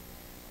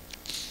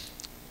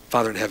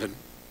 Father in heaven,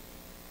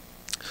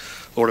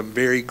 Lord, I'm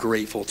very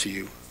grateful to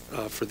you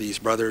for these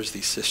brothers,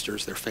 these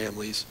sisters, their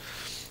families.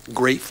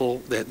 Grateful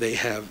that they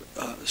have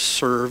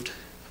served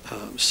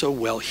so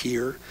well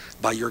here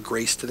by your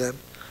grace to them,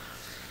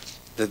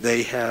 that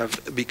they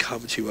have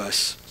become to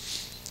us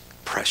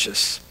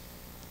precious.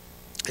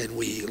 And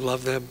we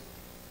love them.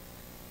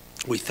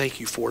 We thank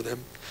you for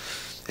them.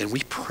 And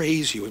we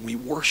praise you and we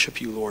worship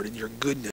you, Lord, in your goodness.